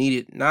sentence was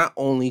needed not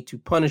only to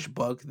punish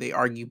Buck, they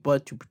argued,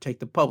 but to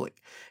protect the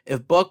public.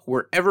 If Buck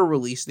were ever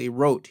released, they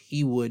wrote,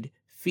 he would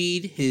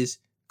feed his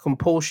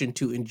compulsion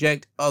to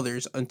inject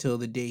others until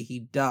the day he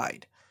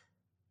died.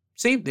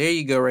 See, there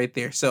you go right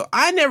there. So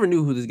I never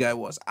knew who this guy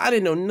was. I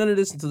didn't know none of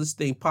this until this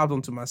thing popped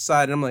onto my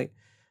side. And I'm like,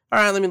 all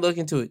right, let me look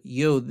into it.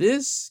 Yo,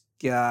 this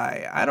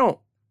guy, I don't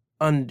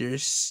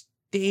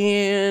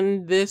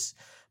understand this.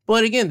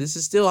 But again, this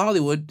is still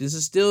Hollywood. This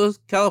is still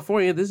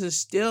California. This is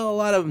still a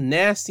lot of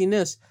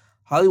nastiness.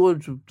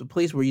 Hollywood's the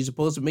place where you're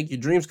supposed to make your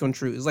dreams come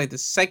true. It's like the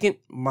second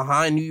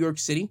behind New York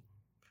City.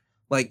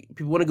 Like,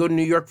 people want to go to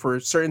New York for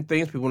certain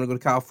things. People want to go to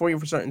California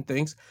for certain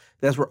things.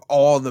 That's where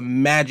all the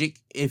magic,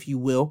 if you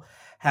will,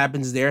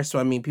 happens there. So,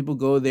 I mean, people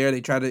go there.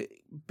 They try to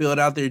build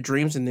out their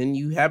dreams. And then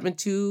you happen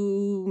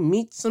to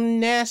meet some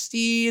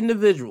nasty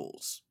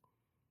individuals.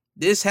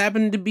 This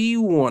happened to be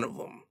one of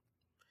them.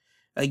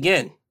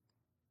 Again,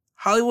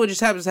 Hollywood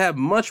just happens to have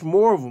much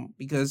more of them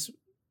because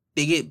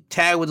they get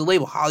tagged with the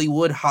label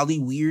Hollywood,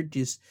 Hollyweird,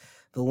 just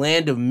the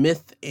land of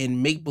myth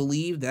and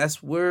make-believe.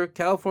 That's where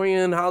California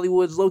and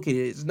Hollywood is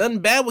located. It's nothing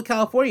bad with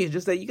California. It's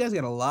just that you guys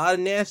got a lot of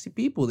nasty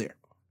people there.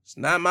 It's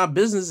not my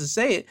business to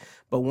say it,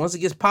 but once it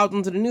gets popped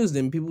into the news,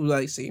 then people be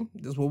like, see,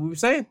 that's what we were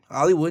saying.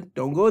 Hollywood,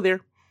 don't go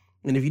there.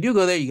 And if you do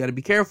go there, you got to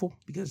be careful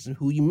because of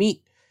who you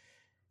meet.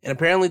 And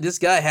apparently this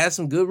guy has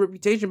some good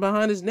reputation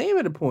behind his name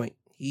at a point.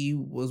 He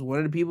was one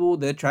of the people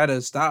that tried to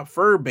stop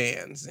fur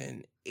bans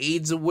and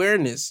AIDS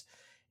awareness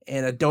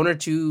and a donor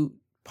to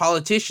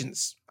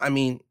politicians. I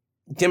mean,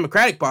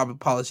 Democratic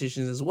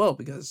politicians as well,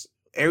 because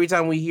every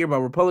time we hear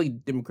about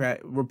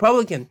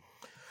Republican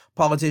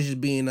politicians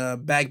being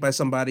backed by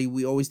somebody,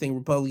 we always think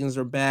Republicans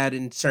are bad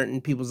in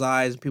certain people's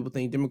eyes. People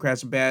think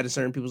Democrats are bad in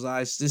certain people's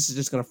eyes. This is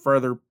just going to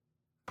further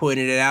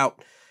putting it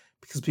out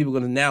because people are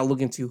going to now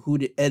look into who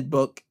did Ed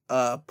Buck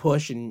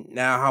push, and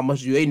now how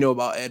much do they know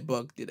about Ed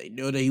Buck? Did they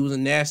know that he was a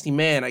nasty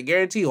man? I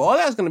guarantee you all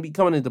that's going to be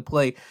coming into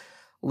play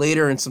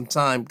later in some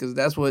time, because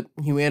that's what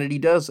humanity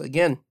does.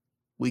 Again,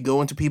 we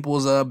go into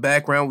people's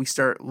background. We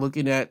start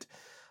looking at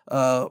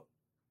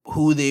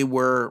who they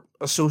were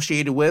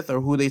associated with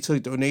or who they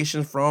took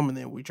donations from. And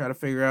then we try to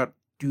figure out,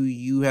 do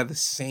you have the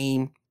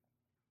same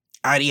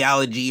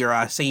ideology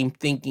or same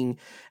thinking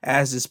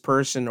as this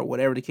person or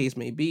whatever the case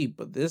may be?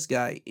 But this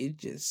guy, it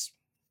just,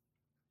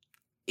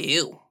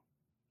 ew.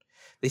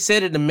 They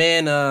said that the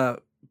man,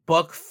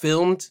 Buck,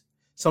 filmed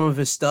some of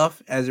his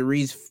stuff. As it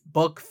reads,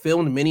 Buck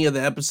filmed many of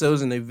the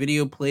episodes. In a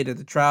video played at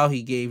the trial,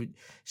 he gave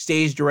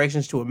stage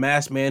directions to a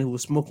masked man who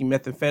was smoking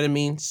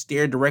methamphetamine.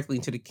 Stare directly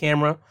into the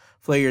camera,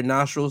 flare your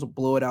nostrils,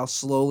 blow it out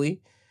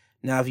slowly.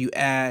 Now, if you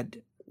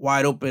add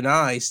wide open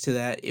eyes to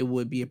that, it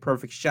would be a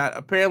perfect shot.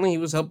 Apparently, he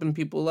was helping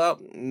people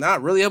out.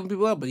 Not really helping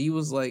people out, but he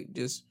was like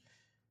just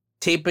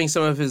taping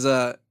some of his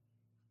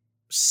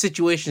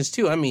situations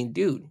too. I mean,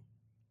 dude,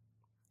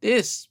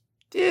 this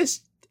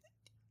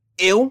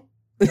Ill.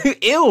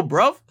 Ill,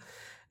 bruv.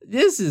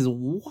 This is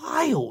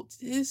wild.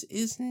 This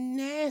is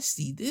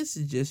nasty. This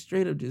is just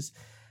straight up just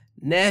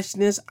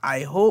nastiness.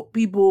 I hope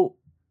people,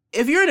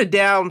 if you're in a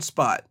down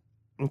spot,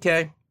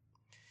 okay?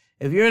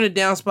 If you're in a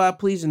down spot,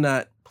 please and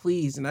I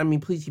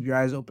mean please keep your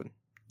eyes open.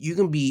 You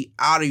can be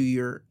out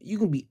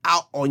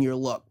on your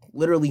luck,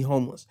 literally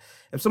homeless.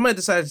 If somebody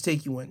decides to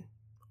take you in,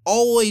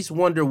 always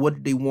wonder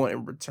what they want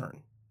in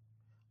return.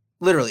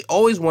 Literally,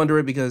 always wonder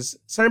it, because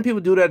certain people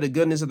do that out of the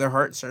goodness of their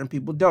heart. Certain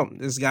people don't.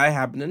 This guy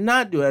happened to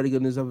not do it out of the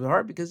goodness of his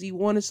heart because he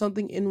wanted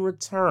something in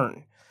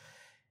return.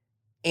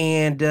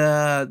 And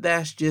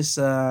that's just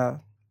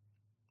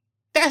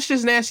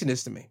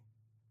nastiness to me.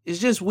 It's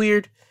just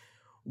weird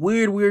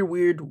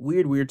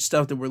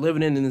stuff that we're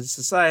living in this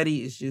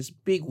society. It's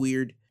just big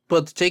weird.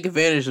 But to take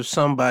advantage of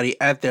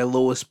somebody at their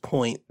lowest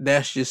point,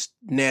 that's just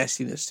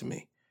nastiness to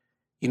me.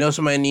 You know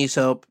somebody needs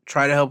help,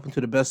 try to help them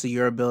to the best of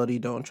your ability.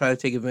 Don't try to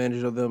take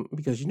advantage of them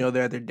because you know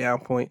they're at their down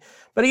point.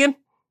 But again,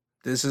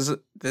 this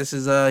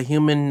is a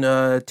human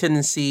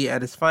tendency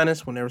at its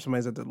finest. Whenever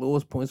somebody's at their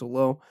lowest point so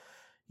low,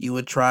 you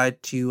would try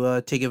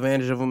to take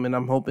advantage of them. And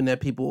I'm hoping that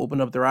people open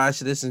up their eyes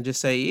to this and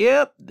just say,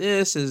 yep,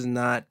 this is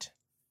not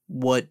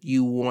what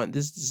you want.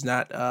 This is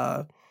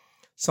not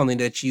something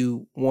that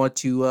you want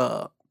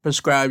to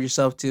prescribe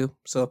yourself to.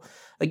 So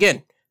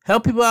again,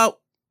 help people out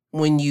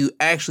when you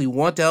actually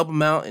want to help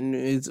them out, and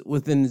it's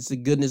within the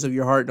goodness of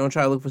your heart. Don't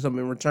try to look for something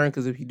in return,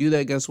 because if you do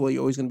that, guess what? You're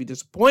always going to be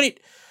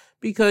disappointed,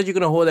 because you're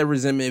going to hold that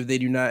resentment if they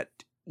do not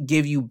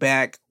give you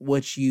back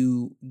what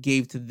you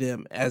gave to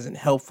them as in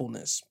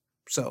helpfulness.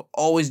 So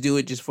always do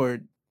it just for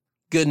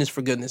goodness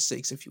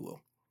sakes, if you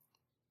will.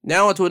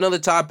 Now on to another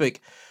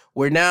topic.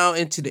 We're now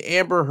into the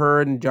Amber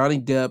Heard and Johnny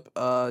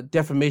Depp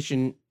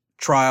defamation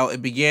trial.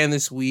 It began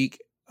this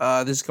week.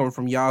 This is coming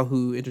from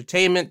Yahoo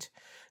Entertainment.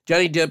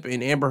 Johnny Depp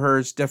and Amber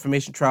Heard's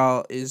defamation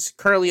trial is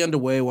currently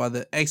underway, while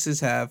the exes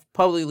have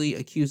publicly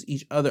accused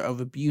each other of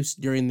abuse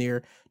during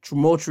their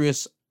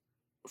tumultuous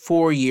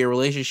 4-year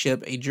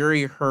relationship. A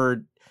jury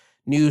heard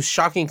News'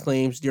 shocking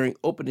claims during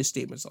opening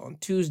statements on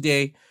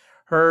Tuesday.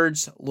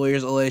 Heard's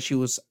lawyers allege she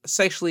was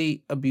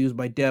sexually abused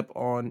by Depp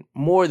on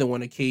more than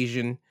one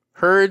occasion.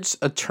 Heard's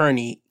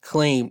attorney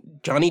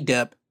claimed Johnny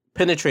Depp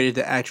penetrated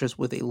the actress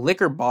with a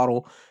liquor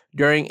bottle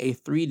during a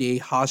 3-day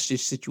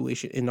hostage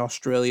situation in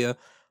Australia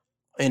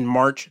in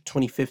March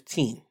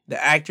 2015.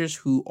 The actors,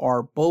 who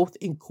are both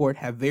in court,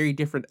 have very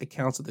different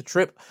accounts of the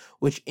trip,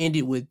 which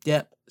ended with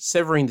Depp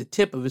severing the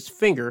tip of his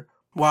finger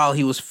while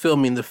he was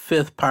filming the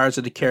 5th Pirates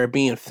of the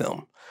Caribbean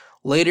film.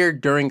 Later,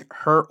 during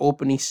her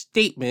opening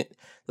statement,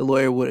 the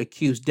lawyer would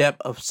accuse Depp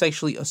of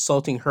sexually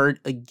assaulting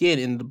Heard again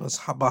in the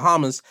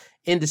Bahamas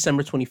in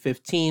December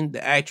 2015.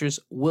 The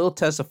actress will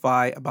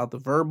testify about the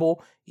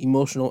verbal,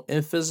 emotional,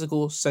 and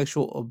physical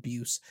sexual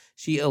abuse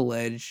she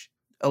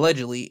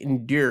allegedly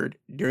endured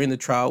during the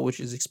trial, which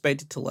is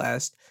expected to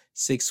last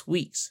 6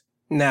 weeks.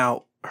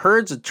 Now,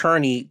 Heard's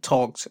attorney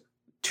talked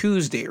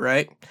Tuesday,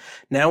 right?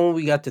 Now, when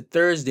we got to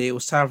Thursday, it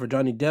was time for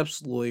Johnny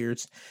Depp's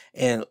lawyers,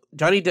 and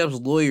Johnny Depp's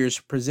lawyers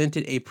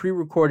presented a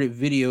pre-recorded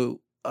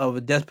video of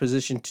a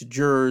deposition to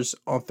jurors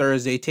on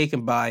Thursday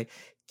taken by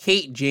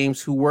Kate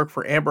James, who worked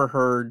for Amber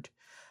Heard,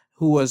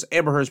 who was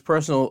Amber Heard's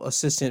personal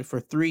assistant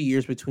for 3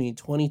 years between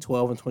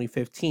 2012 and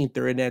 2015.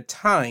 During that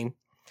time,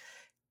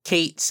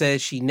 Kate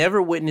says she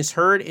never witnessed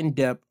Heard and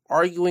Depp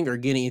arguing or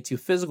getting into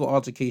physical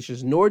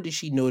altercations, nor did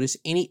she notice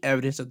any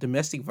evidence of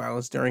domestic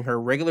violence during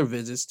her regular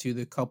visits to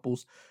the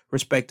couple's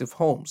respective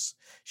homes.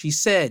 She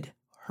said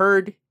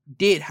Heard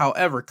did,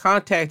 however,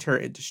 contact her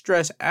in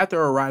distress after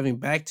arriving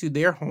back to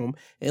their home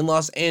in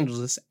Los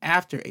Angeles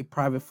after a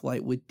private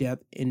flight with Depp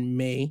in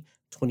May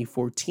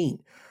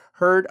 2014.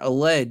 Heard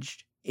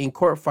alleged in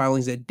court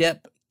filings that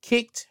Depp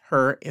kicked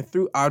her and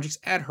threw objects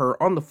at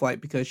her on the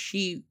flight because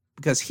he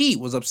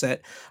was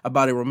upset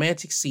about a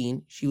romantic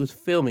scene she was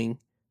filming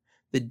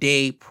the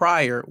day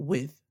prior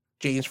with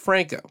James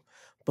Franco.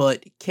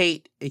 But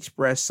Kate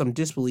expressed some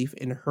disbelief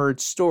in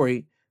Heard's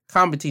story,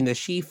 commenting that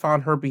she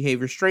found her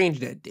behavior strange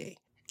that day.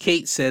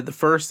 Kate said the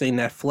first thing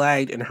that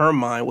flagged in her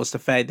mind was the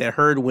fact that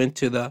Heard went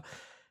to the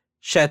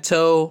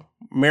Chateau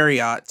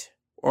Marmont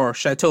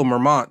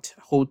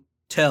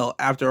hotel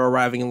after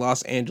arriving in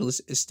Los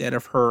Angeles instead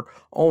of her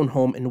own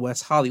home in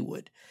West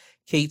Hollywood.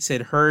 Kate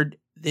said Heard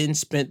then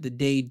spent the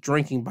day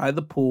drinking by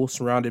the pool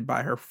surrounded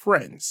by her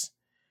friends.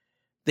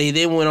 They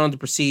then went on to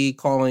proceed,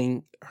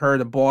 calling her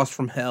the boss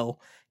from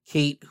hell.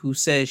 Kate, who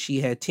says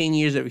she had 10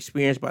 years of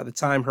experience by the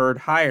time Heard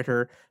hired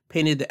her,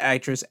 painted the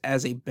actress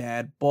as a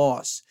bad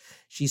boss.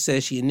 She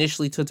says she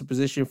initially took the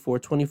position for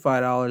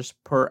 $25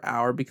 per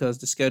hour because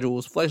the schedule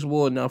was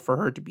flexible enough for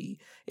her to be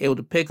able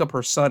to pick up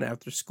her son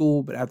after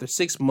school, but after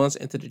 6 months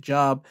into the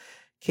job,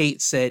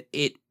 Kate said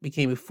it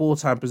became a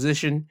full-time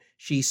position.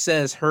 She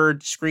says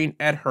Heard screamed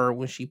at her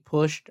when she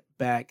pushed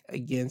back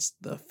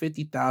against the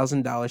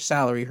 $50,000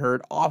 salary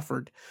Heard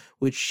offered,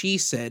 which she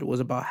said was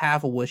about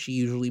half of what she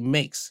usually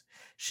makes.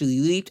 She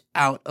leaped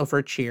out of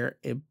her chair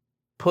and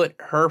put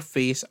her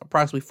face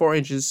approximately 4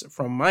 inches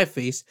from my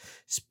face,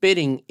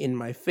 spitting in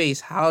my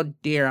face. How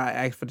dare I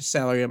ask for the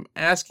salary I'm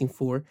asking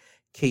for?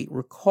 Kate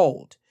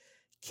recalled.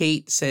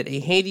 Kate said a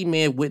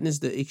handyman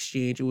witnessed the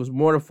exchange and was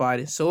mortified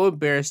and so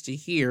embarrassed to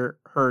hear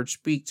Heard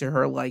speak to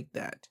her like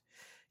that.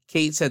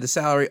 Kate said the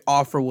salary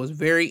offer was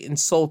very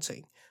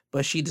insulting,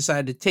 but she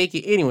decided to take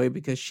it anyway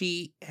because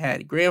she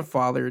had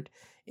grandfathered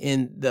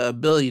in the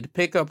ability to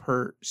pick up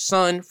her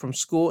son from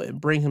school and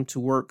bring him to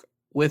work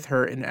with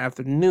her in the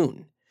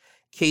afternoon.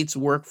 Kate's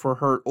work for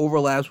Heard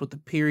overlaps with the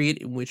period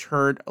in which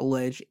Heard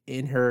alleged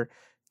in her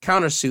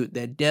countersuit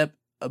that Depp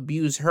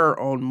abused her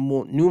on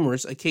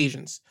numerous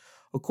occasions.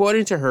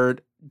 According to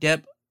Heard,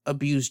 Depp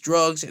abused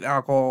drugs and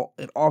alcohol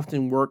and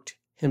often worked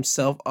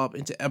himself up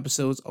into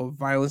episodes of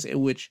violence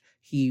in which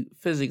he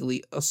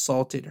physically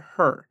assaulted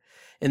her.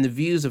 In the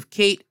views of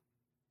Kate,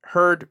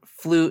 Heard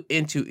flew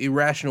into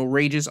irrational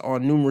rages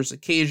on numerous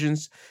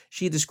occasions.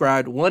 She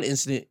described one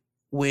incident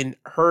when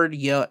Heard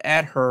yelled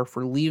at her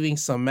for leaving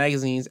some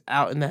magazines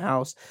out in the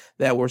house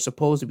that were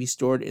supposed to be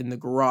stored in the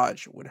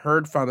garage. When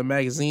Heard found the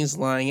magazines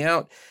lying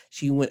out,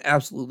 she went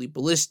absolutely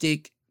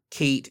ballistic.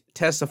 Kate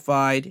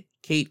testified.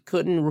 Kate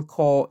couldn't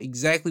recall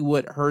exactly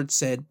what Heard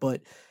said,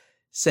 but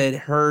said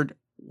Heard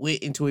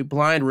went into a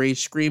blind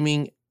rage,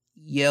 screaming,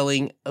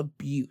 yelling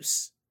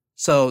abuse.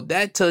 So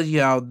that tells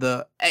you how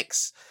the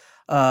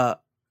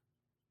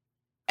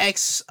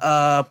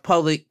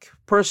public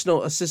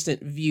personal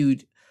assistant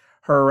viewed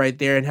her right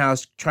there, and how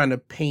it's trying to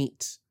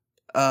paint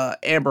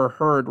Amber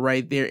Heard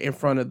right there in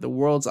front of the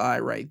world's eye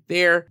right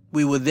there.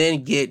 We would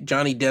then get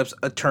Johnny Depp's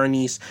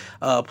attorneys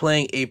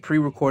playing a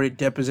pre-recorded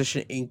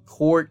deposition in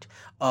court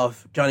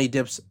of Johnny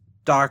Depp's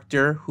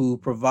doctor who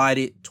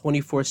provided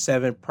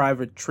 24/7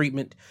 private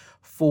treatment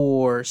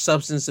for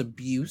substance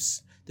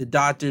abuse. The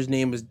doctor's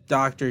name is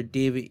Dr.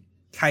 David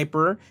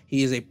Kuiper.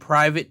 He is a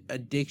private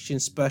addiction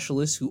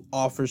specialist who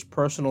offers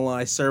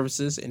personalized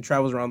services and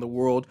travels around the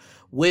world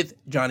with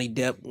Johnny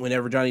Depp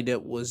whenever Johnny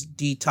Depp was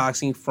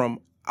detoxing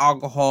from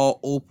alcohol,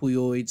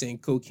 opioids,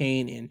 and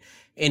cocaine, and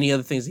any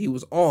other things that he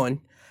was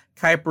on.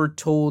 Kuiper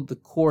told the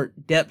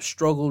court Depp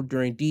struggled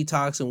during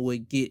detox and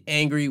would get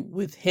angry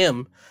with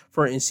him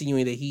for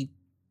insinuating that he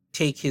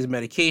take his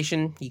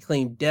medication. He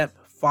claimed Depp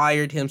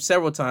fired him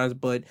several times,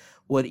 but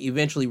would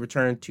eventually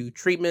return to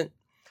treatment.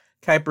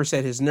 Kuiper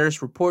said his nurse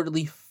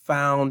reportedly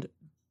found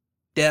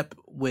Depp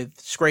with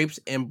scrapes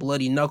and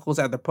bloody knuckles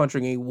after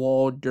punching a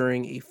wall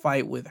during a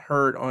fight with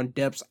Heard on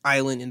Depp's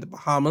island in the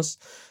Bahamas.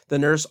 The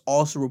nurse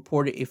also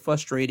reported a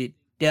frustrated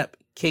Depp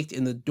kicked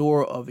in the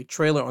door of a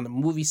trailer on the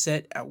movie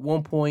set. At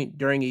one point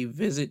during a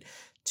visit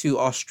to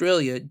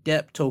Australia,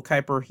 Depp told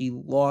Kuiper he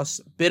lost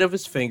a bit of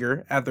his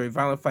finger after a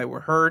violent fight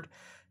with Heard.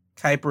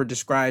 Kuiper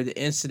described the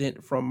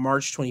incident from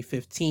March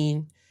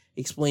 2015,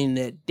 explaining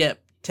that Depp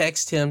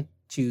texted him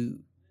to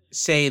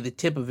say the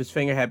tip of his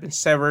finger had been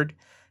severed.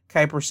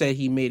 Kuiper said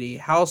he made a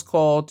house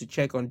call to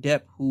check on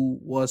Depp, who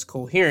was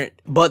coherent,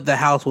 but the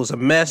house was a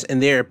mess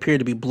and there appeared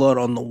to be blood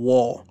on the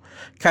wall.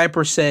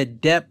 Kuiper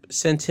said Depp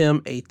sent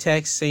him a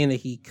text saying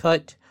that he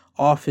cut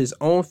off his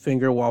own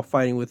finger while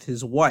fighting with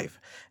his wife.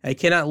 I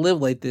cannot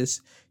live like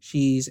this.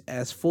 She's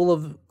as full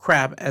of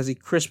crap as a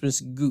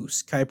Christmas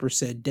goose, Kuiper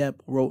said. Depp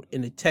wrote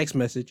in a text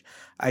message,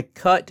 I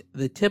cut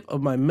the tip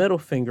of my middle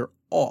finger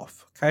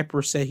off.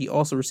 Kuiper said he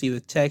also received a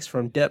text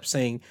from Depp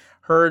saying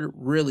Heard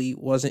really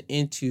wasn't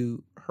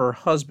into her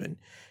husband.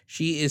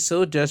 She is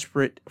so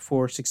desperate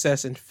for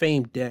success and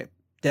fame, Depp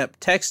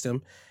texted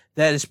him.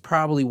 That is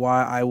probably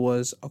why I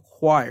was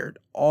acquired.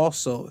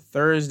 Also,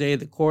 Thursday,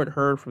 the court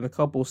heard from the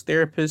couple's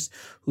therapist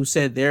who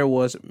said there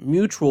was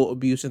mutual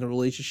abuse in the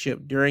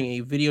relationship during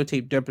a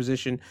videotaped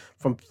deposition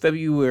from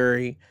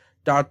February.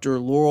 Dr.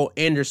 Laurel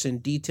Anderson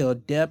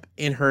detailed Depp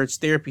and Heard's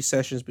therapy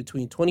sessions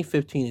between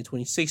 2015 and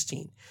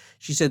 2016.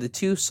 She said the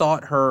two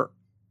sought her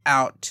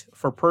out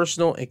for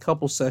personal and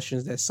couple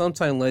sessions that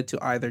sometimes led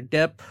to either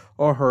Depp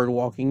or Heard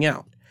walking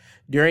out.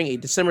 During a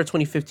December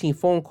 2015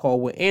 phone call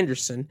with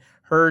Anderson,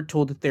 Heard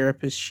told the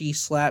therapist she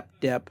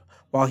slapped Depp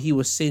while he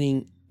was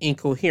sitting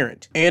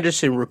incoherent.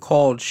 Anderson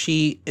recalled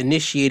she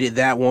initiated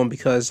that one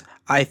because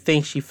I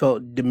think she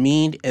felt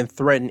demeaned and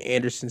threatened,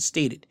 Anderson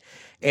stated.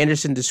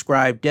 Anderson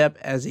described Depp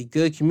as a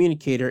good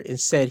communicator and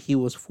said he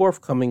was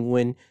forthcoming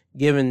when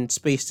given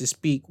space to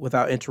speak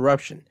without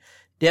interruption.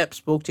 Depp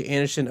spoke to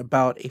Anderson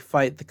about a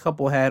fight the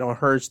couple had on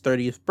Heard's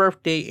 30th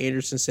birthday.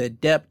 Anderson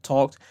said Depp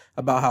talked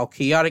about how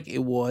chaotic it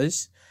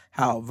was,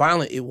 how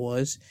violent it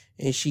was,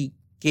 and she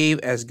gave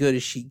as good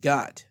as she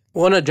got.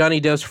 One of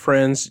Johnny Depp's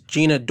friends,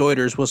 Gina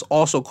Deuters, was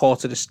also called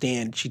to the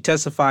stand. She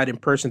testified in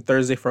person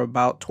Thursday for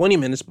about 20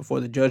 minutes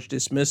before the judge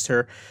dismissed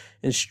her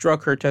and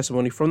struck her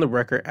testimony from the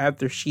record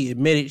after she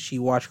admitted she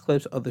watched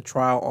clips of the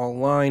trial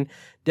online.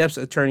 Depp's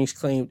attorneys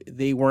claimed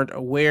they weren't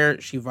aware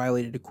she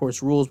violated the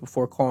court's rules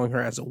before calling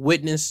her as a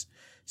witness.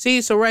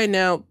 See, so right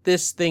now,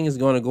 this thing is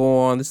going to go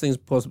on. This thing's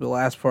supposed to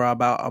last for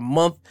about a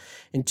month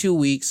and 2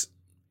 weeks.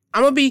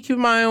 I'm going to be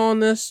keeping my eye on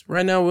this.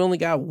 Right now, we only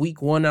got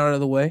week 1 out of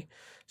the way.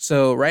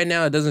 So right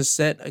now, it doesn't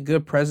set a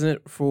good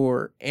precedent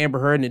for Amber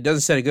Heard, and it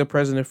doesn't set a good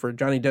precedent for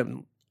Johnny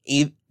Depp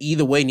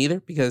either way,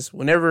 neither. Because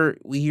whenever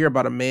we hear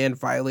about a man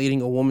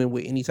violating a woman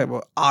with any type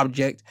of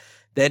object,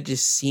 that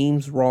just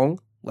seems wrong.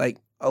 Like,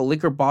 a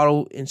liquor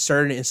bottle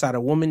inserted inside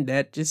a woman,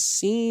 that just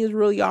seems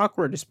really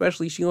awkward,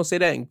 especially she gonna say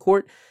that in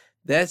court.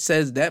 That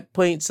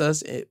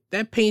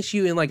paints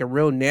you in like a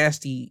real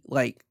nasty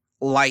like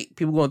light.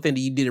 People gonna think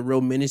that you did it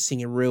real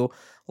menacing and real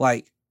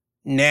like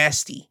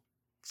nasty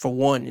for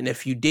one. And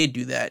if you did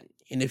do that,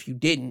 and if you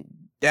didn't,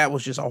 that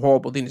was just a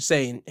horrible thing to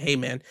say. And hey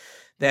man,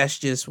 that's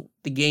just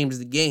the game is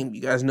the game.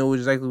 You guys know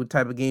exactly what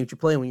type of games you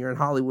play when you're in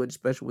Hollywood,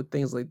 especially with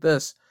things like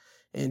this.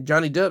 And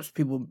Johnny Depp's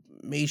people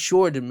made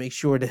sure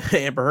that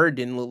Amber Heard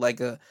didn't look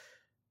like a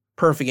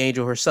perfect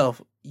angel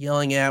herself,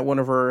 yelling at one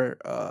of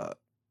her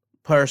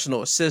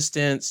personal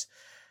assistants,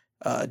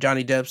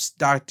 Johnny Depp's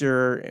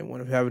doctor,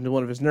 and having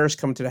one of his nurses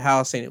come to the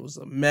house saying it was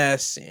a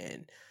mess,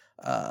 and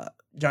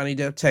Johnny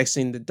Depp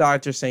texting the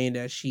doctor saying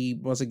that she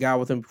was a guy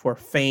with him before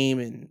fame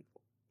and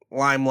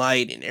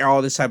limelight and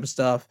all this type of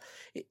stuff.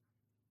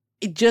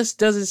 It just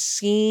doesn't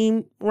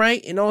seem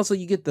right. And also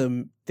you get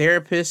the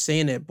therapist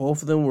saying that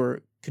both of them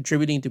were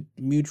contributing to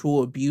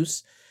mutual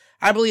abuse.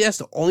 I believe that's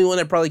the only one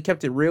that probably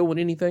kept it real with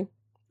anything.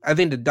 I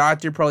think the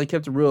doctor probably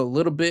kept it real a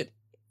little bit,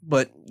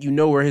 but you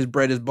know where his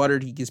bread is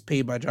buttered. He gets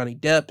paid by Johnny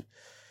Depp.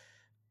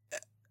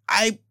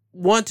 I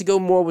want to go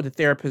more with the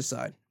therapist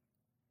side.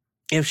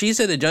 If she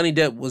said that Johnny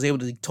Depp was able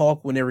to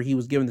talk whenever he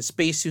was given the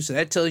spacesuit, so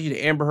that tells you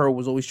that Amber Heard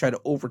was always trying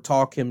to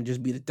overtalk him and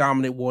just be the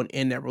dominant one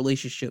in that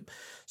relationship.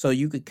 So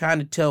you could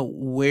kind of tell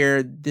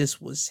where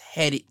this was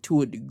headed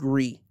to a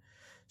degree.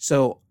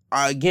 So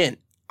again,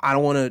 I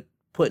don't want to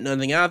put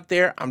nothing out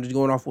there. I'm just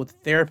going off what the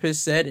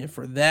therapist said. And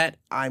for that,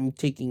 I'm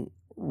taking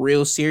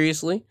real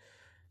seriously.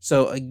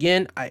 So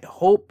again, I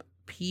hope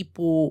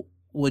people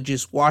would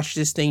just watch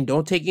this thing.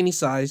 Don't take any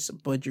sides,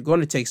 but you're going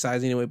to take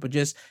sides anyway. But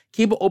just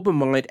keep an open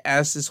mind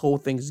as this whole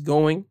thing is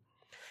going.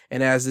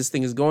 And as this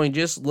thing is going,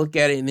 just look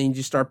at it and then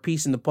just start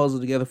piecing the puzzle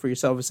together for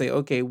yourself and say,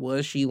 okay,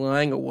 was she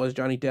lying or was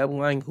Johnny Depp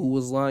lying? Who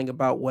was lying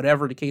about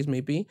whatever the case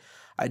may be?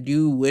 I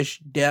do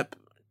wish Depp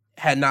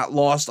had not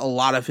lost a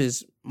lot of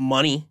his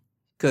money,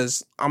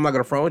 because I'm not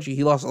going to front with you.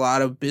 He lost a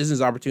lot of business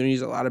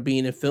opportunities, a lot of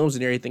being in films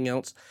and everything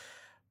else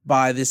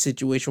by this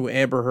situation with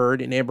Amber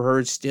Heard. And Amber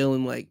Heard's still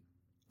in like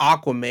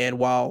Aquaman,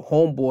 while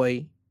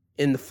homeboy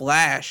in The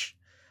Flash,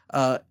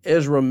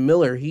 Ezra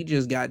Miller, he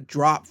just got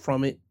dropped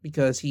from it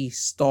because he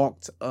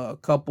stalked a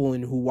couple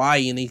in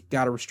Hawaii and they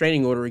got a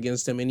restraining order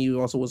against him, and he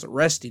also was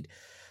arrested.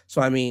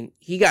 So I mean,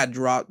 he got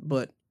dropped,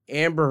 but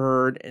Amber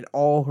Heard and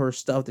all her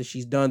stuff that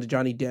she's done to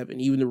Johnny Depp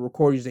and even the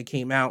recordings that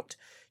came out,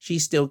 she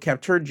still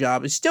kept her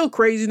job. It's still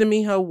crazy to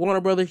me how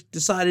Warner Brothers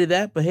decided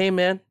that, but hey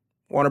man,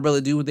 Warner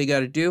Brothers do what they got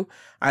to do.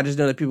 I just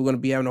know that people are going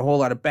to be having a whole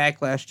lot of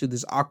backlash to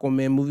this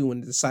Aquaman movie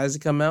when it decides to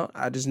come out.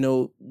 I just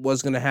know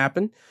what's going to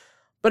happen.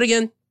 But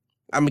again,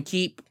 I'm going to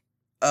keep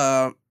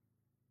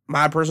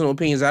my personal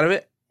opinions out of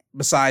it.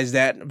 Besides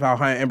that, about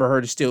how Amber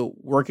Heard is still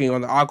working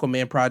on the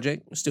Aquaman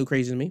project. It's still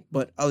crazy to me.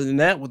 But other than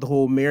that, with the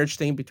whole marriage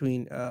thing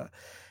between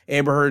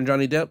Amber Heard and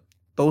Johnny Depp,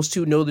 those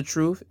two know the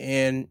truth.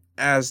 And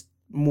as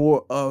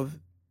more of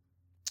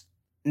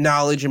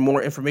knowledge and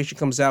more information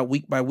comes out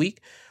week by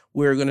week,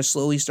 we're going to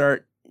slowly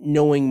start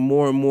knowing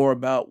more and more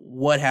about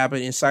what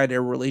happened inside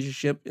their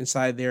relationship,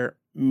 inside their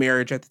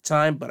marriage at the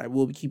time. But I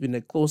will be keeping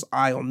a close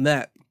eye on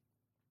that.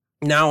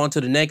 Now on to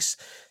the next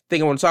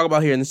thing I want to talk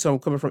about here, and this is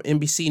coming from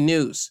NBC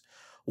News.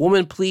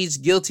 Woman pleads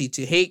guilty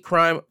to hate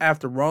crime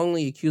after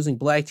wrongly accusing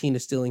black teen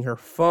of stealing her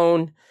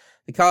phone.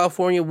 The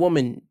California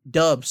woman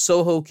dubbed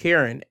Soho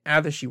Karen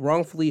after she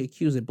wrongfully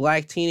accused a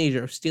black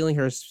teenager of stealing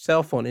her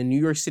cell phone in New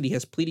York City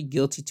has pleaded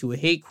guilty to a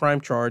hate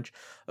crime charge,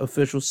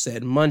 officials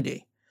said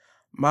Monday.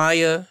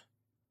 Maya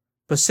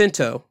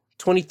Pacinto,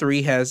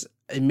 23, has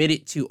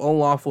admitted to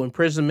unlawful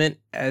imprisonment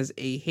as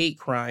a hate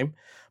crime,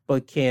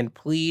 but can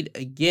plead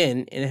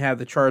again and have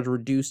the charge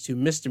reduced to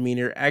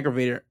misdemeanor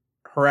aggravated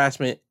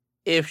harassment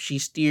if she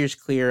steers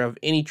clear of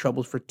any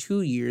troubles for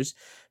 2 years,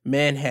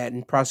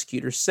 Manhattan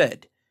prosecutors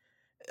said.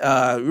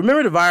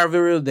 Remember the viral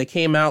video that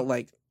came out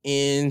like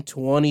in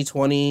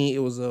 2020? It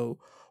was a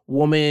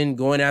woman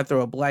going after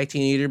a black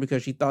teenager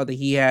because she thought that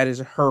he had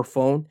her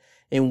phone,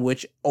 in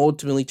which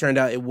ultimately turned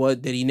out it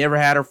was that he never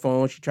had her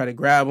phone. She tried to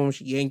grab him,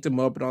 she yanked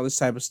him up and all this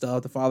type of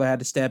stuff. The father had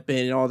to step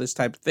in and all this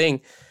type of thing.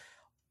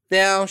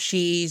 Now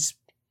she's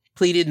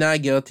pleaded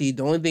not guilty.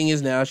 The only thing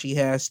is now she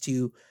has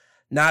to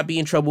not be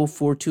in trouble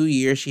for 2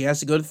 years. She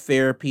has to go to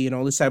therapy and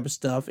all this type of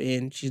stuff,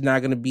 and she's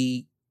not going to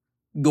be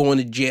going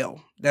to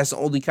jail. That's the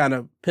only kind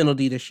of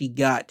penalty that she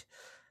got.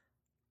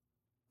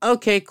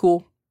 Okay,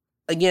 cool.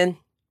 Again,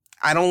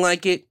 I don't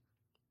like it.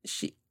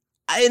 Here's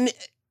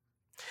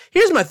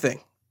my thing.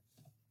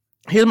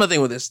 Here's my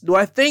thing with this. Do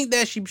I think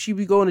that she should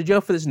be going to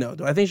jail for this? No.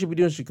 Do I think she should be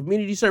doing some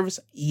community service?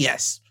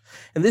 Yes.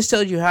 And this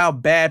tells you how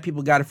bad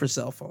people got it for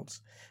cell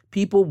phones.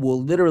 People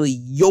will literally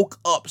yoke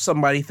up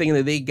somebody thinking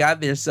that they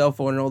got their cell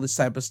phone and all this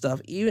type of stuff.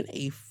 Even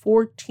a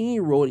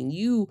 14-year-old, and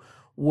you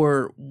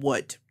were,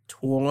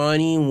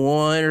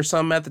 21 or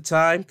something at the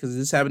time? Because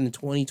this happened in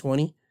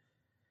 2020.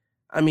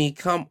 I mean,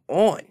 come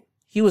on.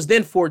 He was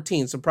then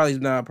 14, so probably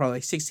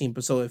like 16.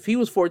 But so if he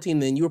was 14,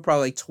 then you were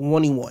probably like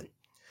 21.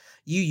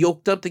 You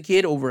yoked up the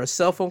kid over a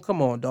cell phone?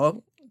 Come on,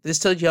 dog. This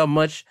tells you how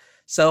much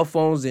cell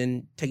phones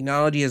and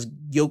technology has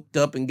yoked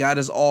up and got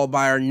us all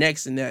by our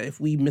necks, and that if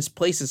we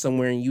misplace it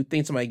somewhere and you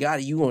think somebody got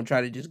it, you're going to try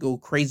to just go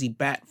crazy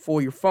bat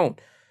for your phone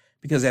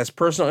because it has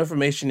personal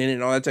information in it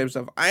and all that type of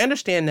stuff. I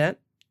understand that.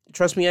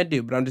 Trust me, I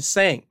do. But I'm just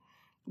saying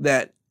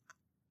that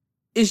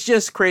it's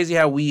just crazy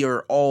how we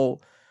are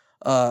all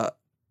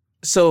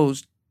so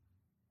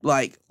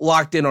like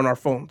locked in on our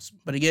phones.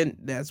 But again,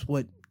 that's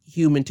what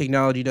human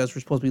technology does. We're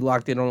supposed to be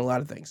locked in on a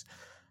lot of things.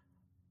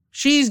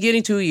 She's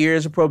getting 2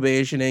 years of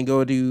probation and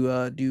go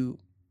to do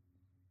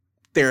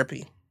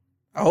therapy.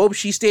 I hope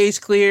she stays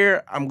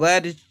clear. I'm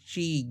glad that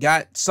she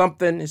got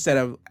something instead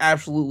of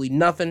absolutely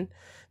nothing.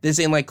 This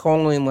ain't like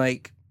calling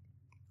like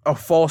a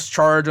false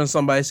charge on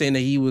somebody saying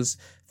that he was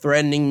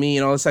threatening me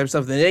and all this type of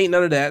stuff. There ain't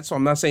none of that, so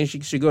I'm not saying she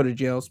should go to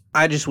jail.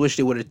 I just wish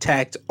they would have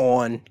tacked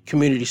on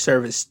community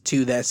service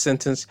to that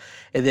sentence,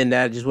 and then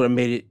that just would have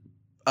made it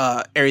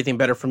everything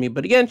better for me.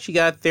 But again, she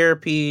got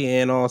therapy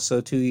and also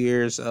 2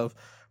 years of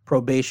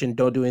probation.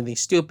 Don't do anything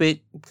stupid,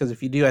 because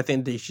if you do, I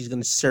think that she's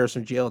going to serve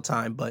some jail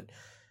time. But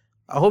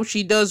I hope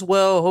she does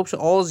well. I hope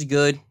all is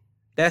good.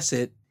 That's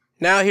it.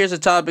 Now here's a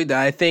topic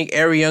that I think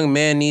every young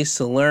man needs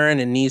to learn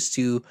and needs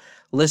to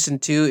listen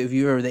to if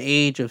you're the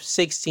age of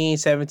 16,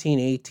 17,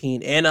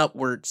 18, and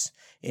upwards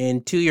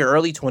into your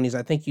early 20s.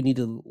 I think you need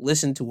to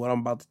listen to what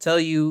I'm about to tell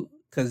you,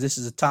 because this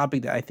is a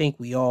topic that I think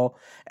we all,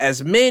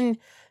 as men,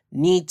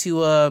 need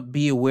to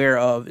be aware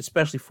of,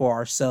 especially for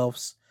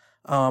ourselves.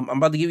 I'm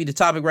about to give you the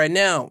topic right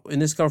now,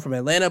 and this comes from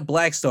Atlanta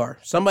Blackstar.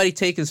 Somebody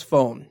take his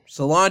phone.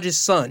 Solange's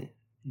son,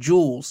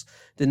 Jules,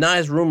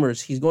 denies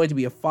rumors he's going to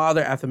be a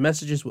father after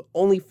messages with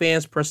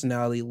OnlyFans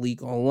personality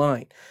leak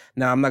online.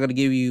 Now, I'm going to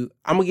give you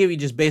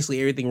just basically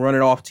everything, run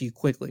it off to you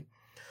quickly.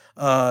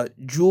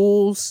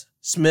 Jules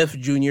Smith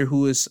Jr.,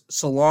 who is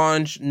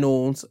Solange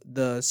Knowles,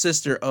 the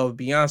sister of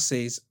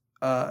Beyonce's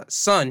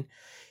son,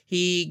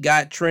 he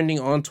got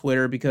trending on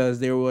Twitter because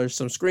there were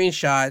some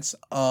screenshots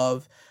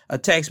of a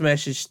text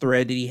message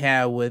thread that he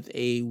had with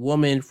a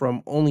woman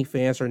from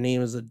OnlyFans. Her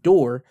name is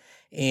Adore.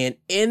 And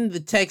in the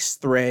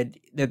text thread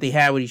that they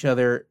had with each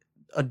other,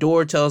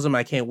 Adore tells him,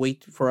 "I can't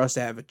wait for us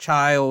to have a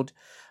child."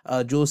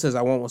 Jules says,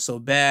 "I want one so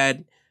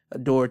bad."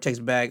 Adore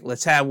texts back,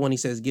 "Let's have one." He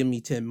says, "Give me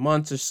 10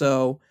 months or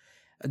so."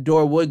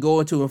 Adore would go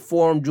on to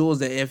inform Jules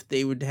that if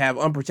they would have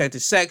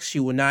unprotected sex, she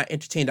would not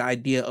entertain the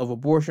idea of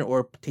abortion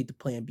or take the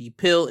Plan B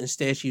pill.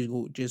 Instead, she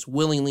would just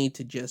willingly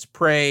to just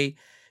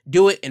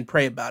do it and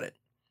pray about it.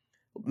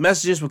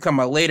 Messages would come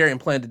out later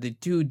and planned that the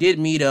two did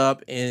meet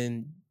up,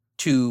 and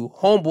to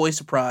homeboy's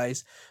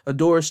surprise,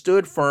 Adore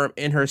stood firm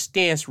in her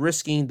stance,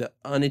 risking the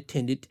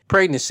unintended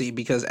pregnancy,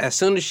 because as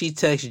soon as she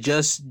texts,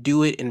 "Just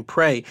do it and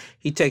pray,"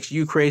 he texts,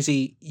 "You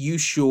crazy? You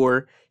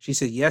sure?" She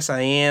said, "Yes,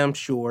 I am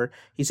sure."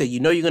 He said,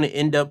 "You know you're going to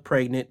end up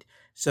pregnant."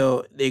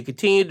 So they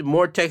continued.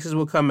 More texts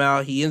will come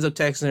out. He ends up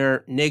texting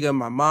her, "Nigga,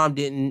 my mom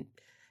didn't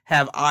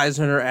have eyes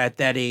on her at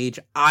that age.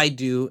 I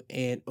do."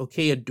 And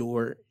okay,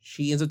 Adore.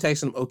 She ends up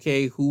texting him,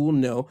 "Okay, who will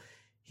know?"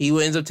 He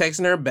ends up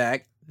texting her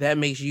back, "That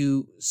makes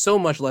you so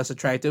much less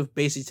attractive,"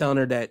 basically telling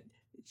her that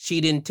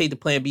she didn't take the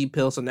Plan B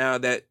pill, so now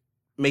that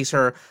makes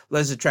her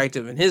less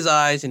attractive in his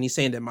eyes, and he's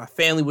saying that my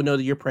family would know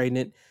that you're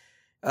pregnant.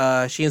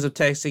 She ends up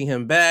texting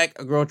him back,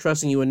 "A girl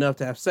trusting you enough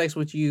to have sex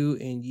with you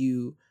and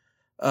you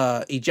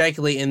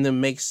ejaculate in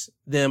them makes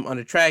them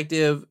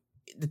unattractive."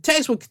 The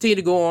text will continue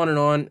to go on and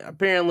on.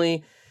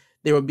 Apparently,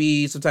 there will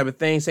be some type of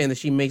thing saying that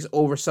she makes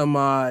over some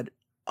odd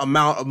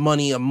amount of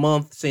money a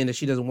month, saying that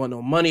she doesn't want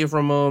no money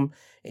from him,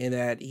 and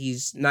that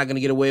he's not going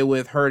to get away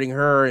with hurting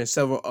her and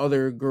several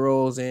other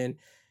girls and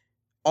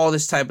all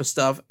this type of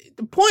stuff.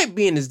 The point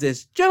being is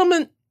this,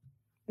 gentlemen,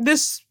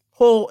 this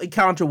whole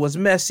encounter was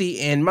messy,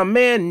 and my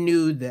man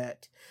knew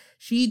that.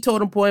 She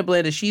told him point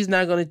blank that she's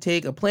not going to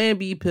take a Plan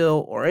B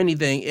pill or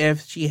anything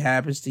if she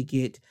happens to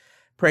get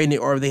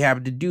pregnant or if they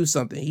happen to do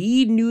something.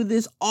 He knew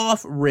this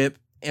off rip,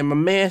 and my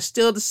man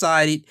still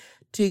decided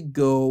to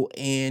go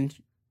and,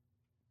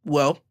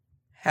 well,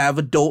 have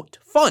adult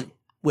fun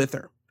with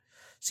her.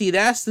 See,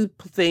 that's the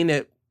thing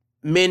that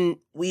men,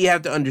 we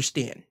have to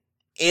understand.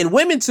 And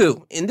women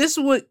too. And this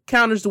is what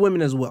counters to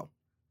women as well.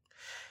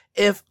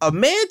 If a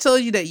man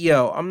tells you that,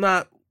 "Yo, I'm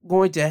not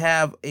going to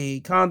have a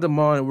condom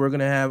on and we're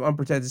going to have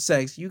unprotected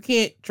sex," you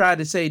can't try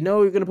to say,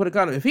 "No, you're going to put a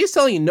condom." If he's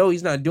telling you no,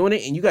 he's not doing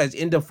it, and you guys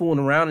end up fooling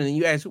around, and then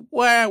you ask,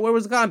 where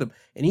was the condom?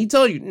 And he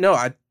told you, "No,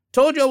 I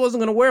told you I wasn't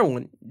going to wear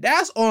one."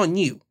 That's on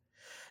you.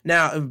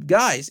 Now,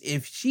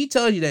 if she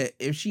tells you that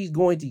if she's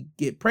going to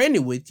get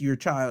pregnant with your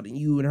child and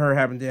you and her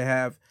happen to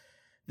have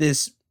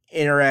this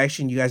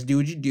interaction, you guys do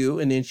what you do,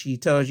 and then she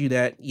tells you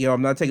that, "Yo,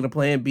 I'm not taking a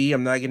Plan B,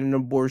 I'm not getting an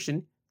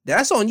abortion,"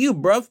 that's on you,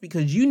 bruv,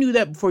 because you knew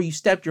that before you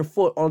stepped your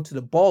foot onto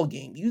the ball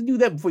game. You knew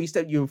that before you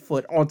stepped your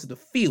foot onto the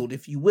field,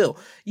 if you will.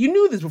 You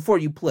knew this before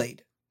you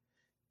played.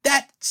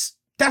 That's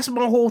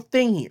my whole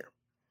thing here.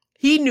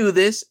 He knew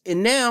this,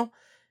 and now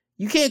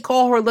you can't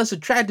call her less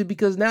attractive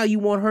because now you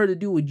want her to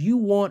do what you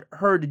want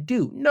her to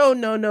do. No,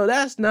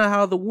 that's not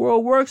how the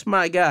world works,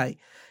 my guy.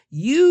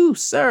 You,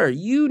 sir,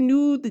 you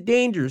knew the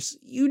dangers,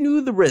 you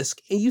knew the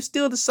risk, and you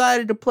still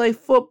decided to play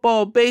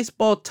football,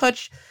 baseball,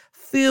 touch,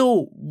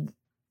 feel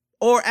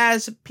or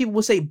as people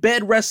would say,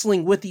 bed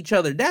wrestling with each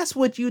other. That's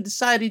what you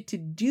decided to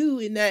do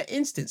in that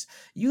instance.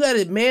 You got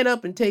to man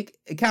up and take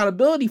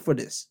accountability for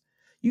this.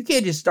 You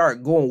can't just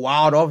start going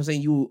wild off and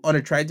saying you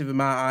unattractive in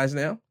my eyes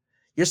now.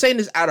 You're saying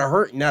this out of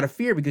hurt and out of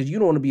fear because you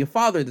don't want to be a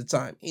father at the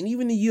time. And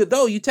even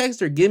though you text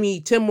her, give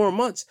me 10 more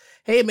months.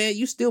 Hey, man,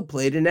 you still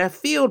played in that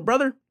field,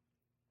 brother.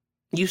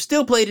 You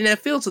still played in that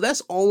field, so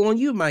that's all on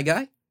you, my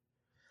guy.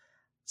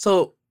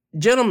 So,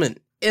 gentlemen,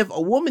 if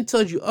a woman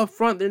tells you up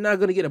front they're not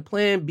going to get a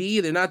plan B,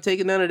 they're not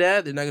taking none of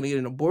that, they're not going to get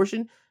an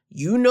abortion,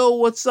 you know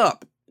what's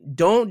up.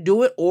 Don't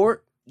do it,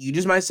 or you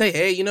just might say,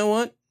 hey, you know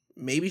what?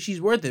 Maybe she's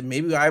worth it.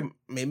 Maybe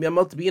I'm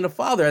up to being a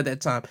father at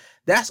that time.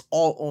 That's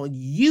all on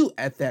you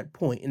at that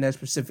point in that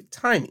specific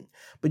timing.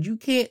 But you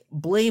can't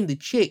blame the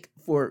chick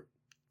for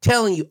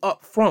telling you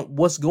up front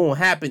what's going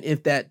to happen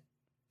if that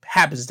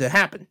happens to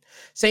happen.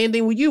 Same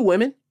thing with you,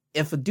 women.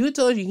 If a dude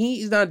tells you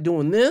he's not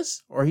doing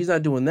this or he's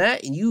not doing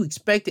that, and you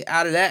expect it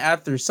out of that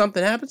after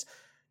something happens,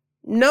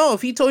 no,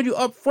 if he told you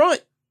up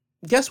front,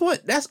 guess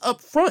what? That's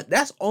up front.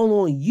 That's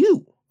all on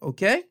you,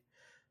 okay?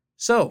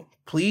 So,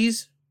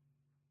 please,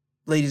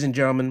 ladies and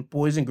gentlemen,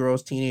 boys and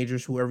girls,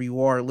 teenagers, whoever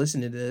you are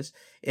listening to this,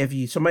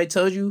 if somebody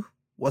tells you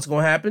what's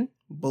going to happen,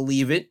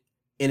 believe it.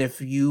 And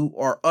if you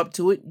are up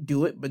to it,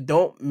 do it. But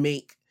don't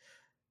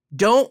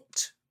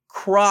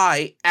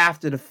cry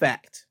after the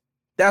fact.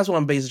 That's what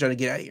I'm basically trying to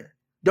get at here.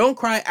 Don't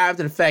cry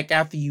after the fact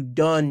after you've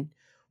done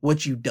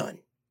what you've done.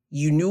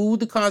 You knew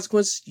the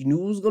consequences. You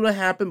knew it was going to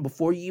happen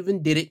before you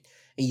even did it.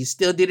 And you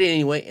still did it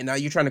anyway. And now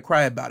you're trying to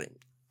cry about it.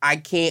 I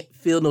can't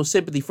feel no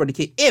sympathy for the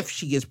kid if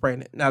she gets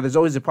pregnant. Now, there's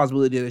always a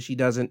possibility that she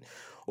doesn't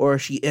or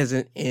she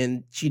isn't.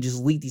 And she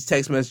just leaked these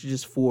text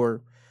messages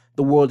for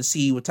the world to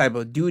see what type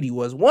of dude he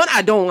was. One,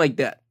 I don't like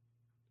that.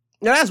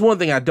 Now, that's one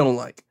thing I don't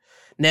like.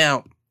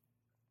 Now,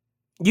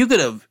 you could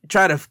have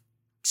tried to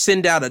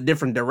send out a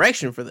different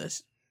direction for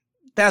this.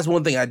 That's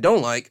one thing I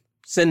don't like,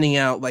 sending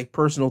out like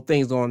personal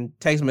things on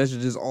text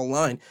messages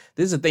online.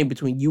 This is a thing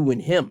between you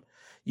and him.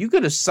 You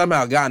could have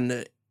somehow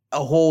gotten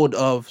a hold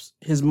of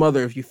his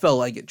mother if you felt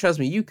like it. Trust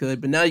me, you could.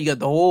 But now you got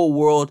the whole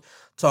world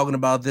talking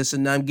about this.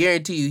 And I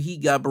guarantee you he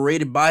got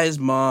berated by his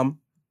mom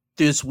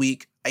this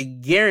week. I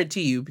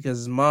guarantee you, because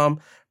his mom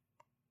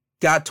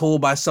got told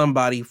by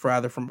somebody,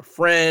 either from a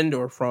friend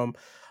or from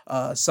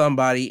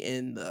somebody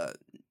in the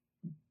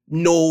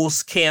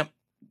Knowles camp,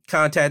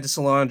 contacted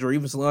Solange, or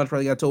even Solange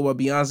probably got told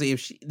by Beyonce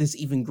if this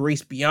even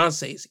graced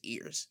Beyonce's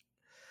ears.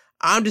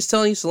 I'm just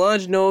telling you,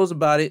 Solange knows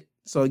about it.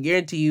 So I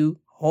guarantee you,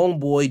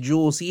 homeboy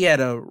Jules, he had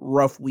a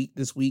rough week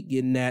this week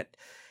getting that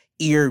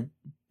ear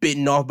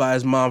bitten off by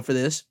his mom for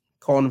this,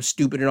 calling him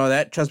stupid and all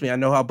that. Trust me, I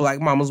know how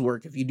black mamas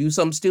work. If you do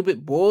something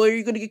stupid, boy,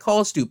 you're going to get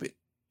called stupid.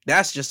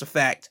 That's just a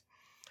fact.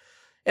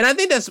 And I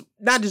think that's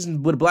not just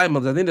with black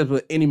mothers. I think that's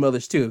with any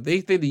mothers too. If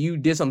they think that you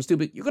did something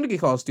stupid, you're going to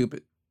get called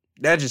stupid.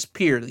 That's just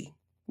purely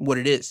what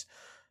it is.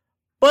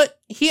 But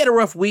he had a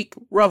rough week,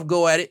 rough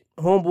go at it.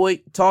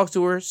 Homeboy, talk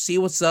to her, see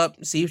what's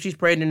up, see if she's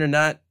pregnant or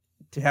not,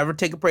 to have her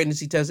take a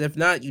pregnancy test. If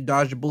not, you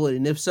dodged a bullet.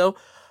 And if so,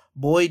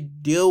 boy,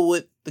 deal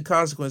with the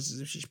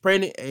consequences. If she's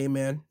pregnant, hey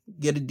man,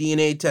 get a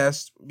DNA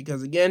test.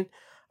 Because again,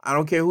 I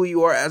don't care who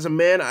you are as a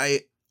man,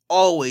 I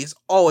always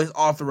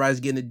authorize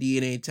getting a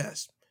DNA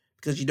test.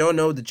 Because you don't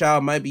know, the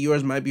child might be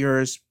yours, might be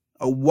hers.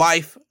 A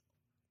wife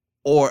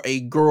or a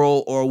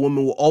girl or a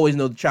woman will always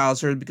know the child's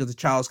hers because the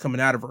child's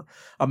coming out of her.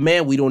 A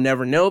man, we don't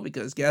never know,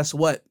 because guess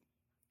what?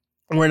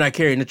 We're not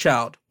carrying the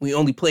child. We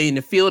only play in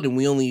the field, and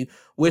we only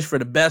wish for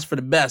the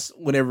best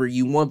whenever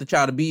you want the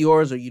child to be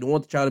yours or you don't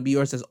want the child to be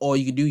yours. That's all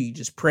you can do. You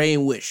just pray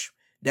and wish.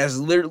 That's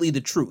literally the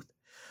truth.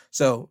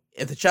 So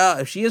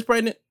if she is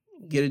pregnant,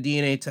 get a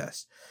DNA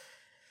test.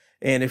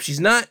 And if she's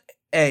not,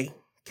 hey,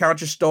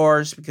 count your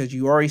stars, because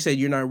you already said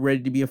you're not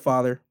ready to be a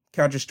father.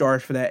 Count your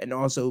stars for that. And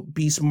also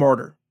be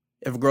smarter.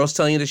 If a girl's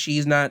telling you that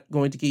she's not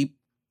going to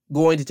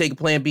take a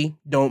plan B,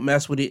 don't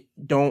mess with it.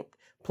 Don't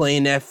play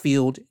in that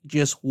field.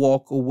 Just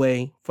walk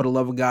away, for the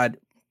love of God.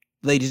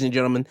 Ladies and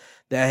gentlemen,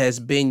 that has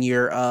been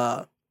your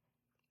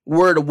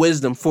word of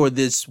wisdom for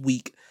this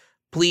week.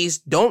 Please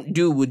don't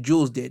do what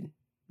Jules did.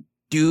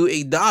 Do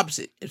the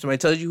opposite. If somebody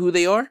tells you who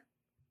they are,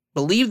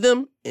 believe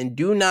them, and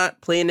do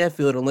not play in that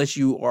field unless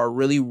you are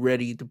really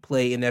ready to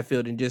play in that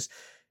field and just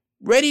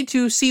ready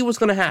to see what's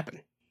going to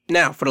happen.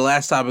 Now, for the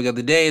last topic of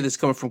the day, this is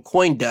coming from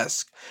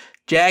CoinDesk.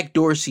 Jack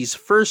Dorsey's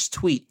first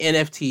tweet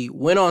NFT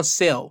went on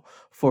sale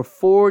for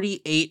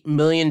 $48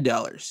 million.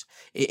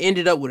 It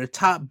ended up with a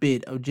top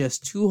bid of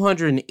just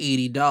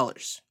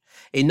 $280.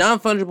 A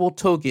non-fungible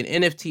token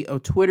NFT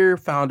of Twitter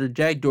founder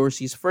Jack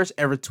Dorsey's first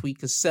ever tweet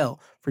could sell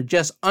for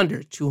just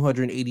under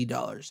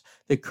 $280.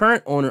 The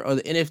current owner of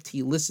the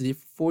NFT listed it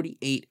for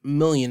 $48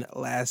 million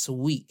last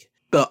week.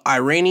 The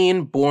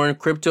Iranian-born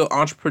crypto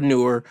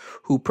entrepreneur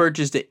who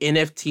purchased the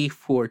NFT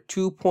for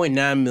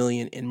 $2.9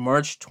 million in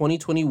March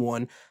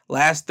 2021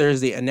 last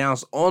Thursday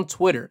announced on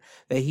Twitter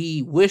that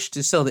he wished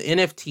to sell the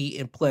NFT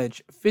and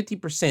pledge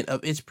 50%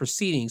 of its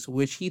proceedings,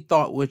 which he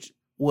thought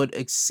would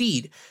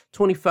exceed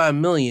 $25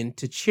 million,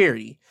 to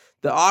charity.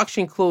 The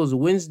auction closed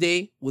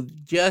Wednesday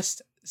with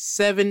just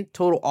 7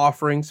 total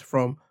offerings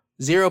from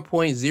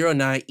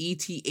 0.09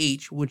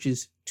 ETH, which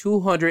is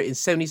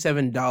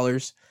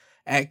 $277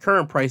 at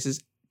current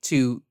prices,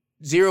 to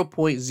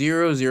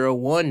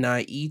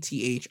 0.0019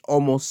 ETH,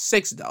 almost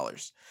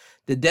 $6.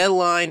 The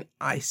deadline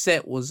I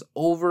set was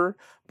over,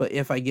 but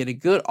if I get a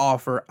good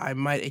offer, I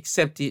might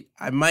accept it.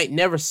 I might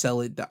never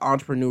sell it, the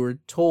entrepreneur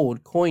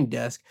told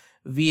CoinDesk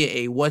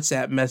via a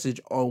WhatsApp message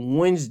on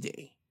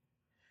Wednesday.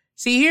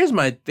 See, here's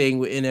my thing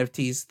with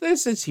NFTs.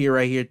 This is here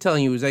right here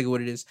telling you exactly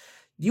what it is.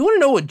 Do you want to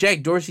know what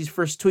Jack Dorsey's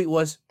first tweet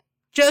was?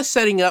 Just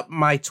setting up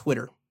my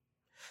Twitter.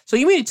 So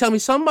you mean to tell me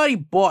somebody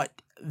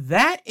bought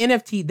that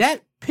NFT,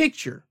 that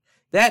picture,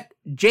 that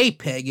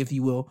JPEG, if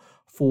you will,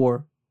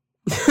 for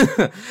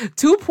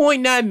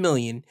 $2.9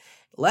 million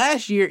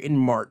last year in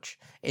March,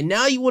 and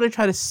now you want to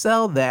try to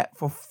sell that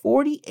for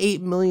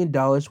 $48 million?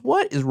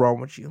 What is wrong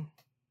with you?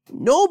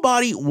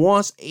 Nobody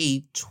wants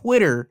a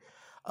Twitter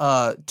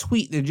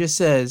tweet that just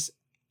says,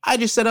 I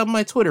just set up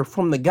my Twitter,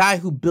 from the guy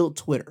who built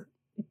Twitter.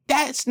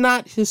 That's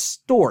not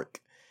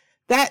historic.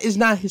 That is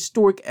not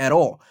historic at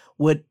all.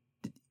 What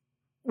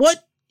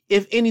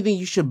if anything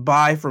you should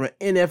buy from an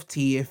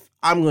NFT, if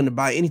I'm going to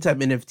buy any type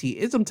of NFT,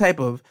 is some type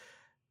of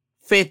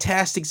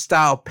fantastic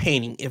style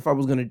painting if I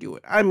was going to do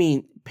it. I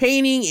mean,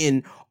 painting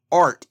and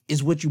art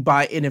is what you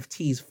buy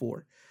NFTs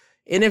for.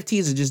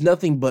 NFTs are just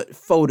nothing but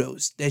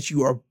photos that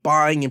you are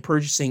buying and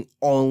purchasing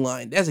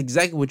online. That's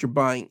exactly what you're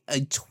buying.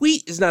 A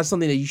tweet is not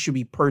something that you should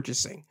be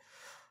purchasing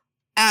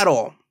at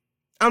all.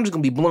 I'm just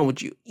going to be blunt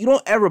with you. You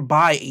don't ever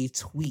buy a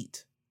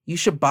tweet. You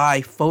should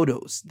buy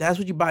photos. That's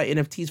what you buy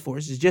NFTs for.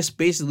 It's just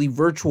basically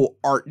virtual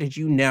art that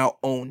you now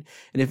own.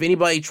 And if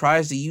anybody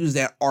tries to use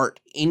that art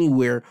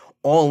anywhere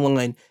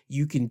online,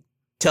 you can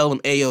tell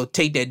them, hey, yo,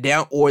 take that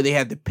down, or they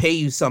have to pay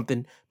you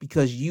something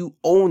because you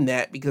own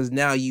that, because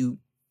now you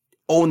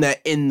own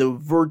that in the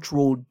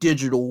virtual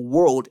digital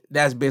world.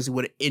 That's basically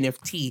what an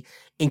NFT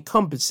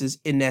encompasses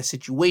in that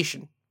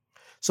situation.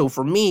 So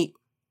for me,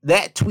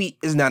 that tweet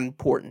is not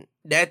important.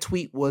 That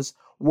tweet was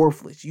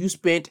worthless. You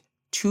spent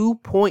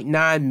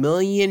 $2.9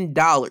 million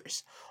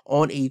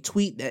on a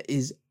tweet that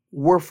is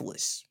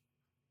worthless.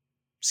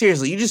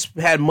 Seriously, you just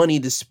had money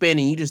to spend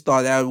and you just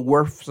thought that was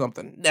worth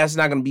something. That's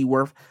not going to be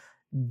worth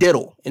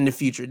diddle in the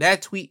future.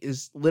 That tweet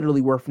is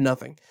literally worth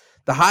nothing.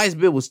 The highest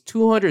bid was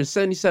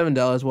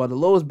 $277, while the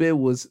lowest bid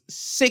was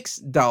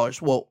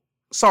 $6. Well,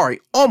 sorry,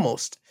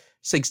 almost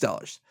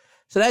 $6.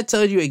 So that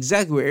tells you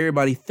exactly what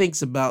everybody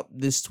thinks about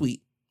this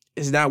tweet.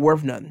 It's not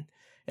worth nothing.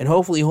 And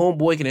hopefully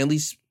Homeboy can at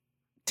least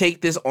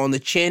take this on the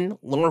chin,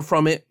 learn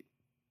from it,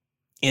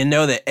 and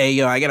know that, hey,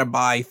 yo, I got to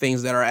buy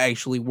things that are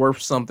actually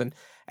worth something,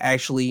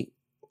 actually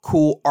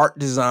cool art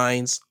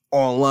designs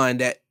online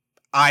that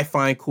I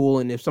find cool,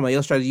 and if somebody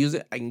else tries to use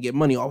it, I can get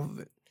money off of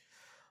it.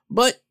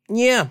 But,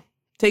 yeah,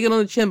 take it on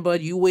the chin,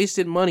 bud. You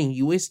wasted money.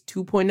 You wasted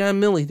 $2.9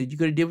 million that you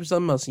could have did for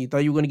something else, and you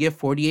thought you were going to get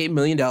 $48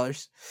 million.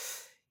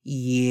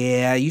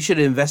 Yeah, you should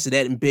have invested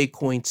that in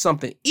Bitcoin,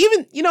 something.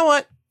 Even, you know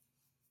what?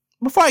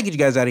 Before I get you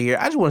guys out of here,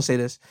 I just want to say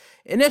this.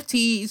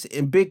 NFTs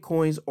and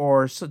Bitcoins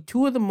are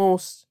two of the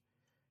most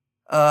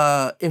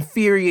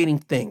infuriating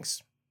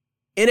things.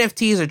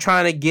 NFTs are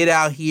trying to get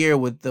out here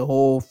with the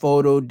whole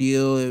photo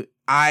deal.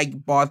 I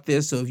bought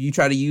this, so if you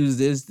try to use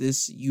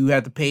this, you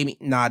have to pay me.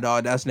 Nah,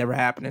 dog, that's never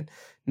happening.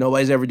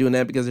 Nobody's ever doing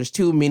that because there's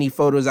too many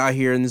photos out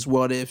here in this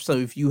world.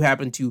 If you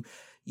happen to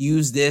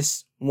use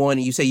this one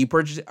and you say you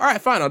purchase it, all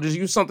right, fine, I'll just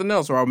use something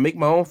else, or I'll make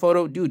my own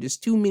photo. Dude, there's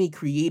too many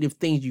creative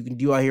things you can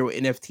do out here with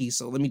NFTs.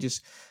 So let me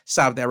just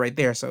stop that right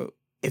there. So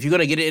if you're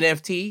going to get an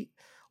NFT,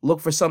 look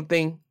for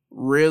something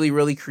really,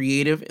 really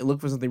creative and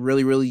look for something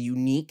really, really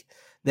unique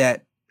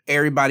that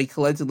everybody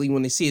collectively,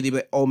 when they see it, they be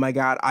like, oh my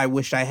God, I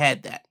wish I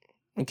had that.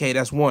 Okay,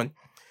 that's one.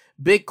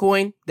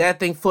 Bitcoin, that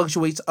thing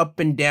fluctuates up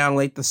and down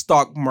like the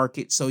stock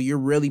market. So you're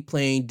really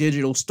playing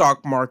digital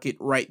stock market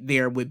right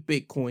there with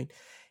Bitcoin.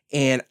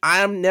 And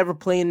I'm never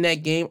playing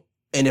that game.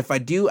 And if I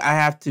do, I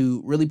have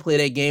to really play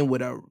that game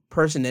with a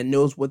person that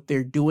knows what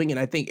they're doing. And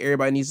I think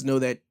everybody needs to know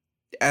that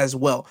as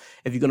well.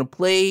 If you're going to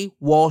play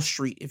Wall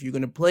Street, if you're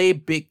going to play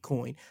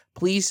Bitcoin,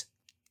 please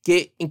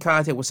get in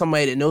contact with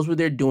somebody that knows what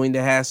they're doing,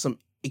 that has some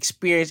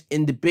experience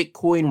in the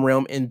Bitcoin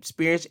realm and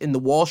experience in the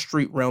Wall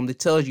Street realm, that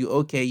tells you,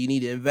 okay, you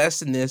need to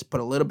invest in this, put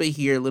a little bit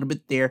here, a little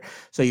bit there,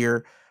 so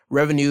your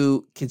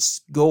revenue can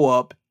go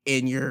up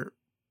and your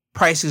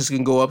prices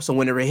can go up. So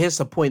whenever it hits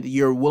a point that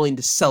you're willing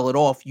to sell it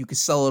off, you can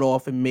sell it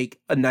off and make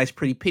a nice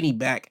pretty penny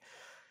back.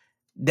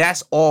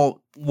 That's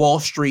all Wall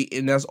Street,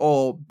 and that's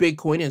all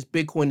Bitcoin is.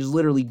 Bitcoin is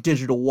literally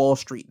digital Wall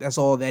Street. That's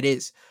all that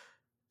is.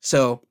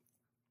 So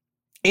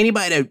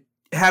anybody that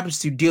happens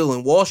to deal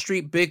in Wall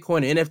Street,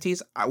 Bitcoin, and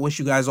NFTs, I wish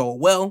you guys all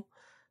well.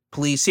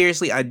 Please,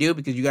 seriously, I do,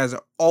 because you guys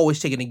are always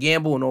taking a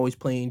gamble and always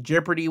playing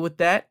Jeopardy with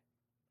that.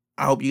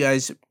 I hope you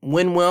guys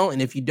win well,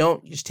 and if you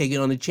don't, just take it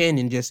on the chin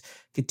and just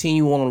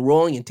continue on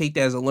rolling and take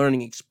that as a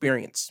learning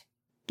experience.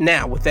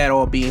 Now, with that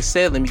all being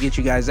said, let me get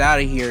you guys out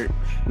of here.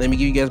 Let me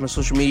give you guys my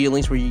social media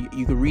links where you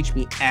can reach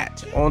me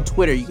at. On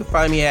Twitter, you can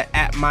find me at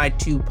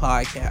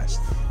My2Podcast.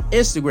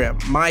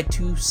 Instagram, My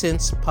 2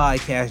 Cents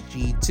Podcast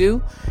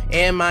G2.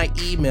 And my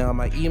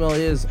email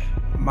is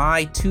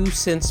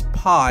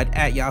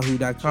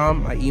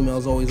my2centspod@yahoo.com. My email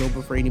is always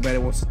open for anybody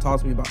that wants to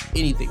talk to me about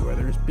anything,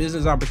 whether it's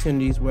business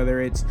opportunities,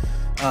 whether it's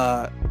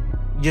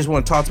just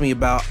want to talk to me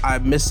about I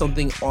missed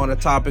something on a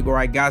topic or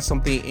I got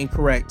something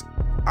incorrect.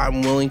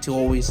 I'm willing to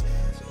always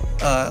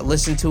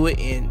listen to it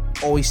and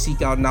always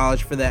seek out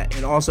knowledge for that.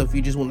 And also, if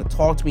you just want to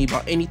talk to me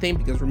about anything,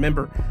 because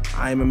remember,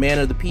 I am a man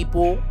of the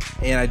people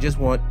and I just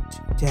want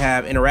to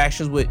have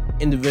interactions with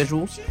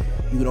individuals,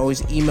 you can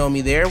always email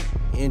me there.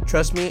 And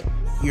trust me,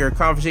 your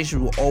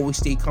conversation will always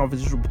stay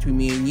confidential between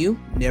me and you.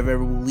 Never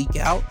ever will leak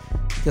out,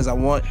 because I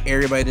want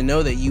everybody to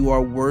know that you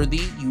are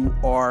worthy, you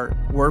are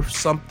worth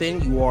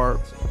something, you are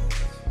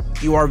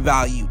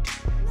valued.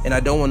 And I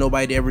don't want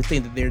nobody to ever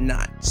think that they're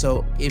not.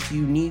 So if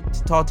you need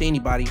to talk to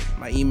anybody,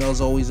 my email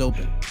is always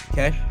open,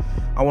 okay?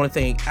 I want to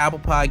thank Apple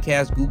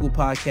Podcasts, Google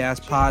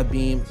Podcasts,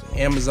 Podbean,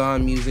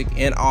 Amazon Music,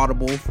 and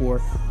Audible for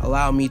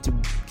allowing me to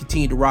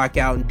continue to rock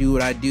out and do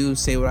what I do,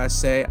 say what I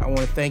say. I want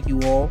to thank you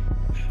all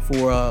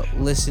for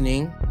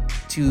listening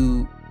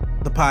to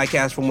the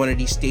podcast from one of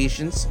these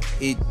stations.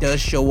 It does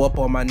show up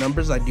on my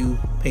numbers. I do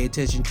pay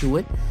attention to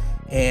it.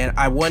 And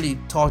I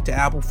wanted to talk to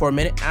Apple for a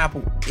minute.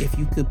 Apple, if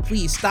you could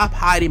please stop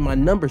hiding my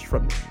numbers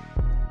from me.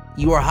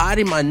 You are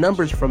hiding my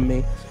numbers from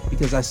me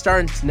because I'm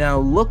starting to now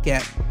look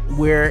at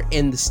where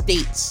in the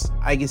states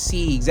I can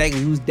see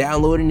exactly who's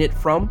downloading it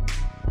from.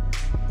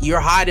 You're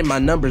hiding my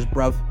numbers,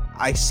 bruv.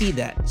 I see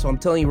that. So I'm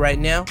telling you right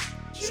now,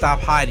 stop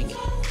hiding it,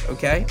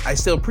 okay? I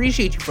still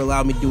appreciate you for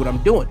allowing me to do what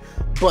I'm doing,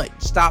 but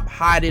stop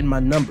hiding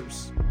my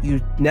numbers. You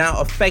now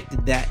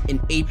affected that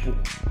in April.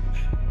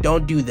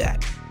 Don't do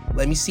that.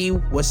 Let me see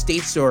what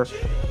states are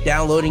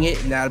downloading it,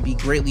 and that'll be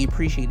greatly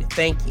appreciated.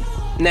 Thank you.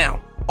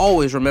 Now,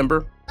 always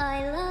remember,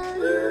 I love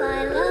you,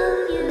 I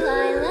love you,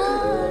 I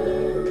love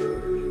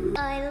you.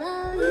 I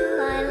love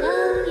you, I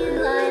love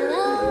you, I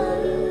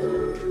love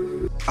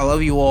you. I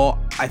love you all.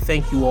 I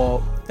thank you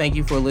all. Thank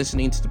you for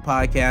listening to the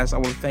podcast. I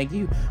want to thank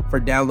you for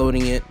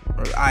downloading it.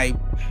 I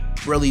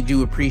really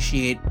do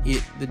appreciate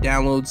it. The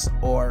downloads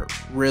are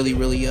really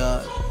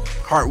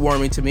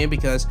heartwarming to me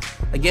because,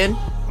 again,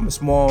 I'm a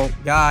small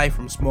guy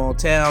from a small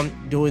town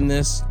doing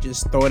this,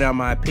 just throwing out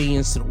my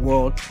opinions to the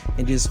world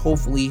and just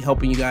hopefully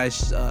helping you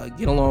guys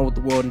get along with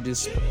the world and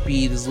just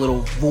be this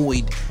little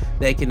void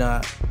that can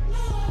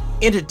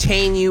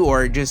entertain you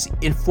or just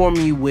inform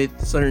you with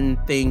certain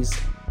things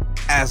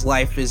as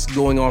life is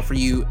going on for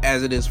you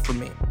as it is for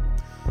me.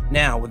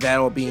 Now, with that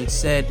all being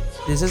said,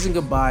 this isn't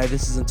goodbye.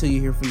 This is until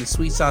you hear from the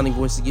sweet sounding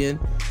voice again.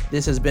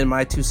 This has been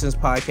my 2 Cents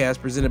Podcast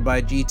presented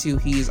by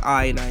G2. He is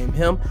I and I am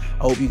him.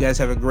 I hope you guys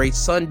have a great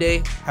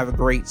Sunday, have a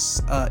great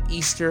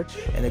Easter,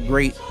 and a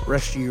great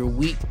rest of your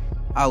week.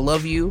 I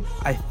love you.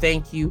 I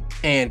thank you.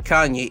 And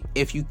Kanye,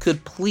 if you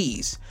could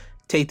please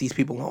take these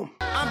people home.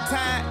 I'm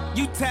tired,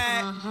 you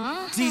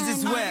tired,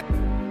 Jesus wept.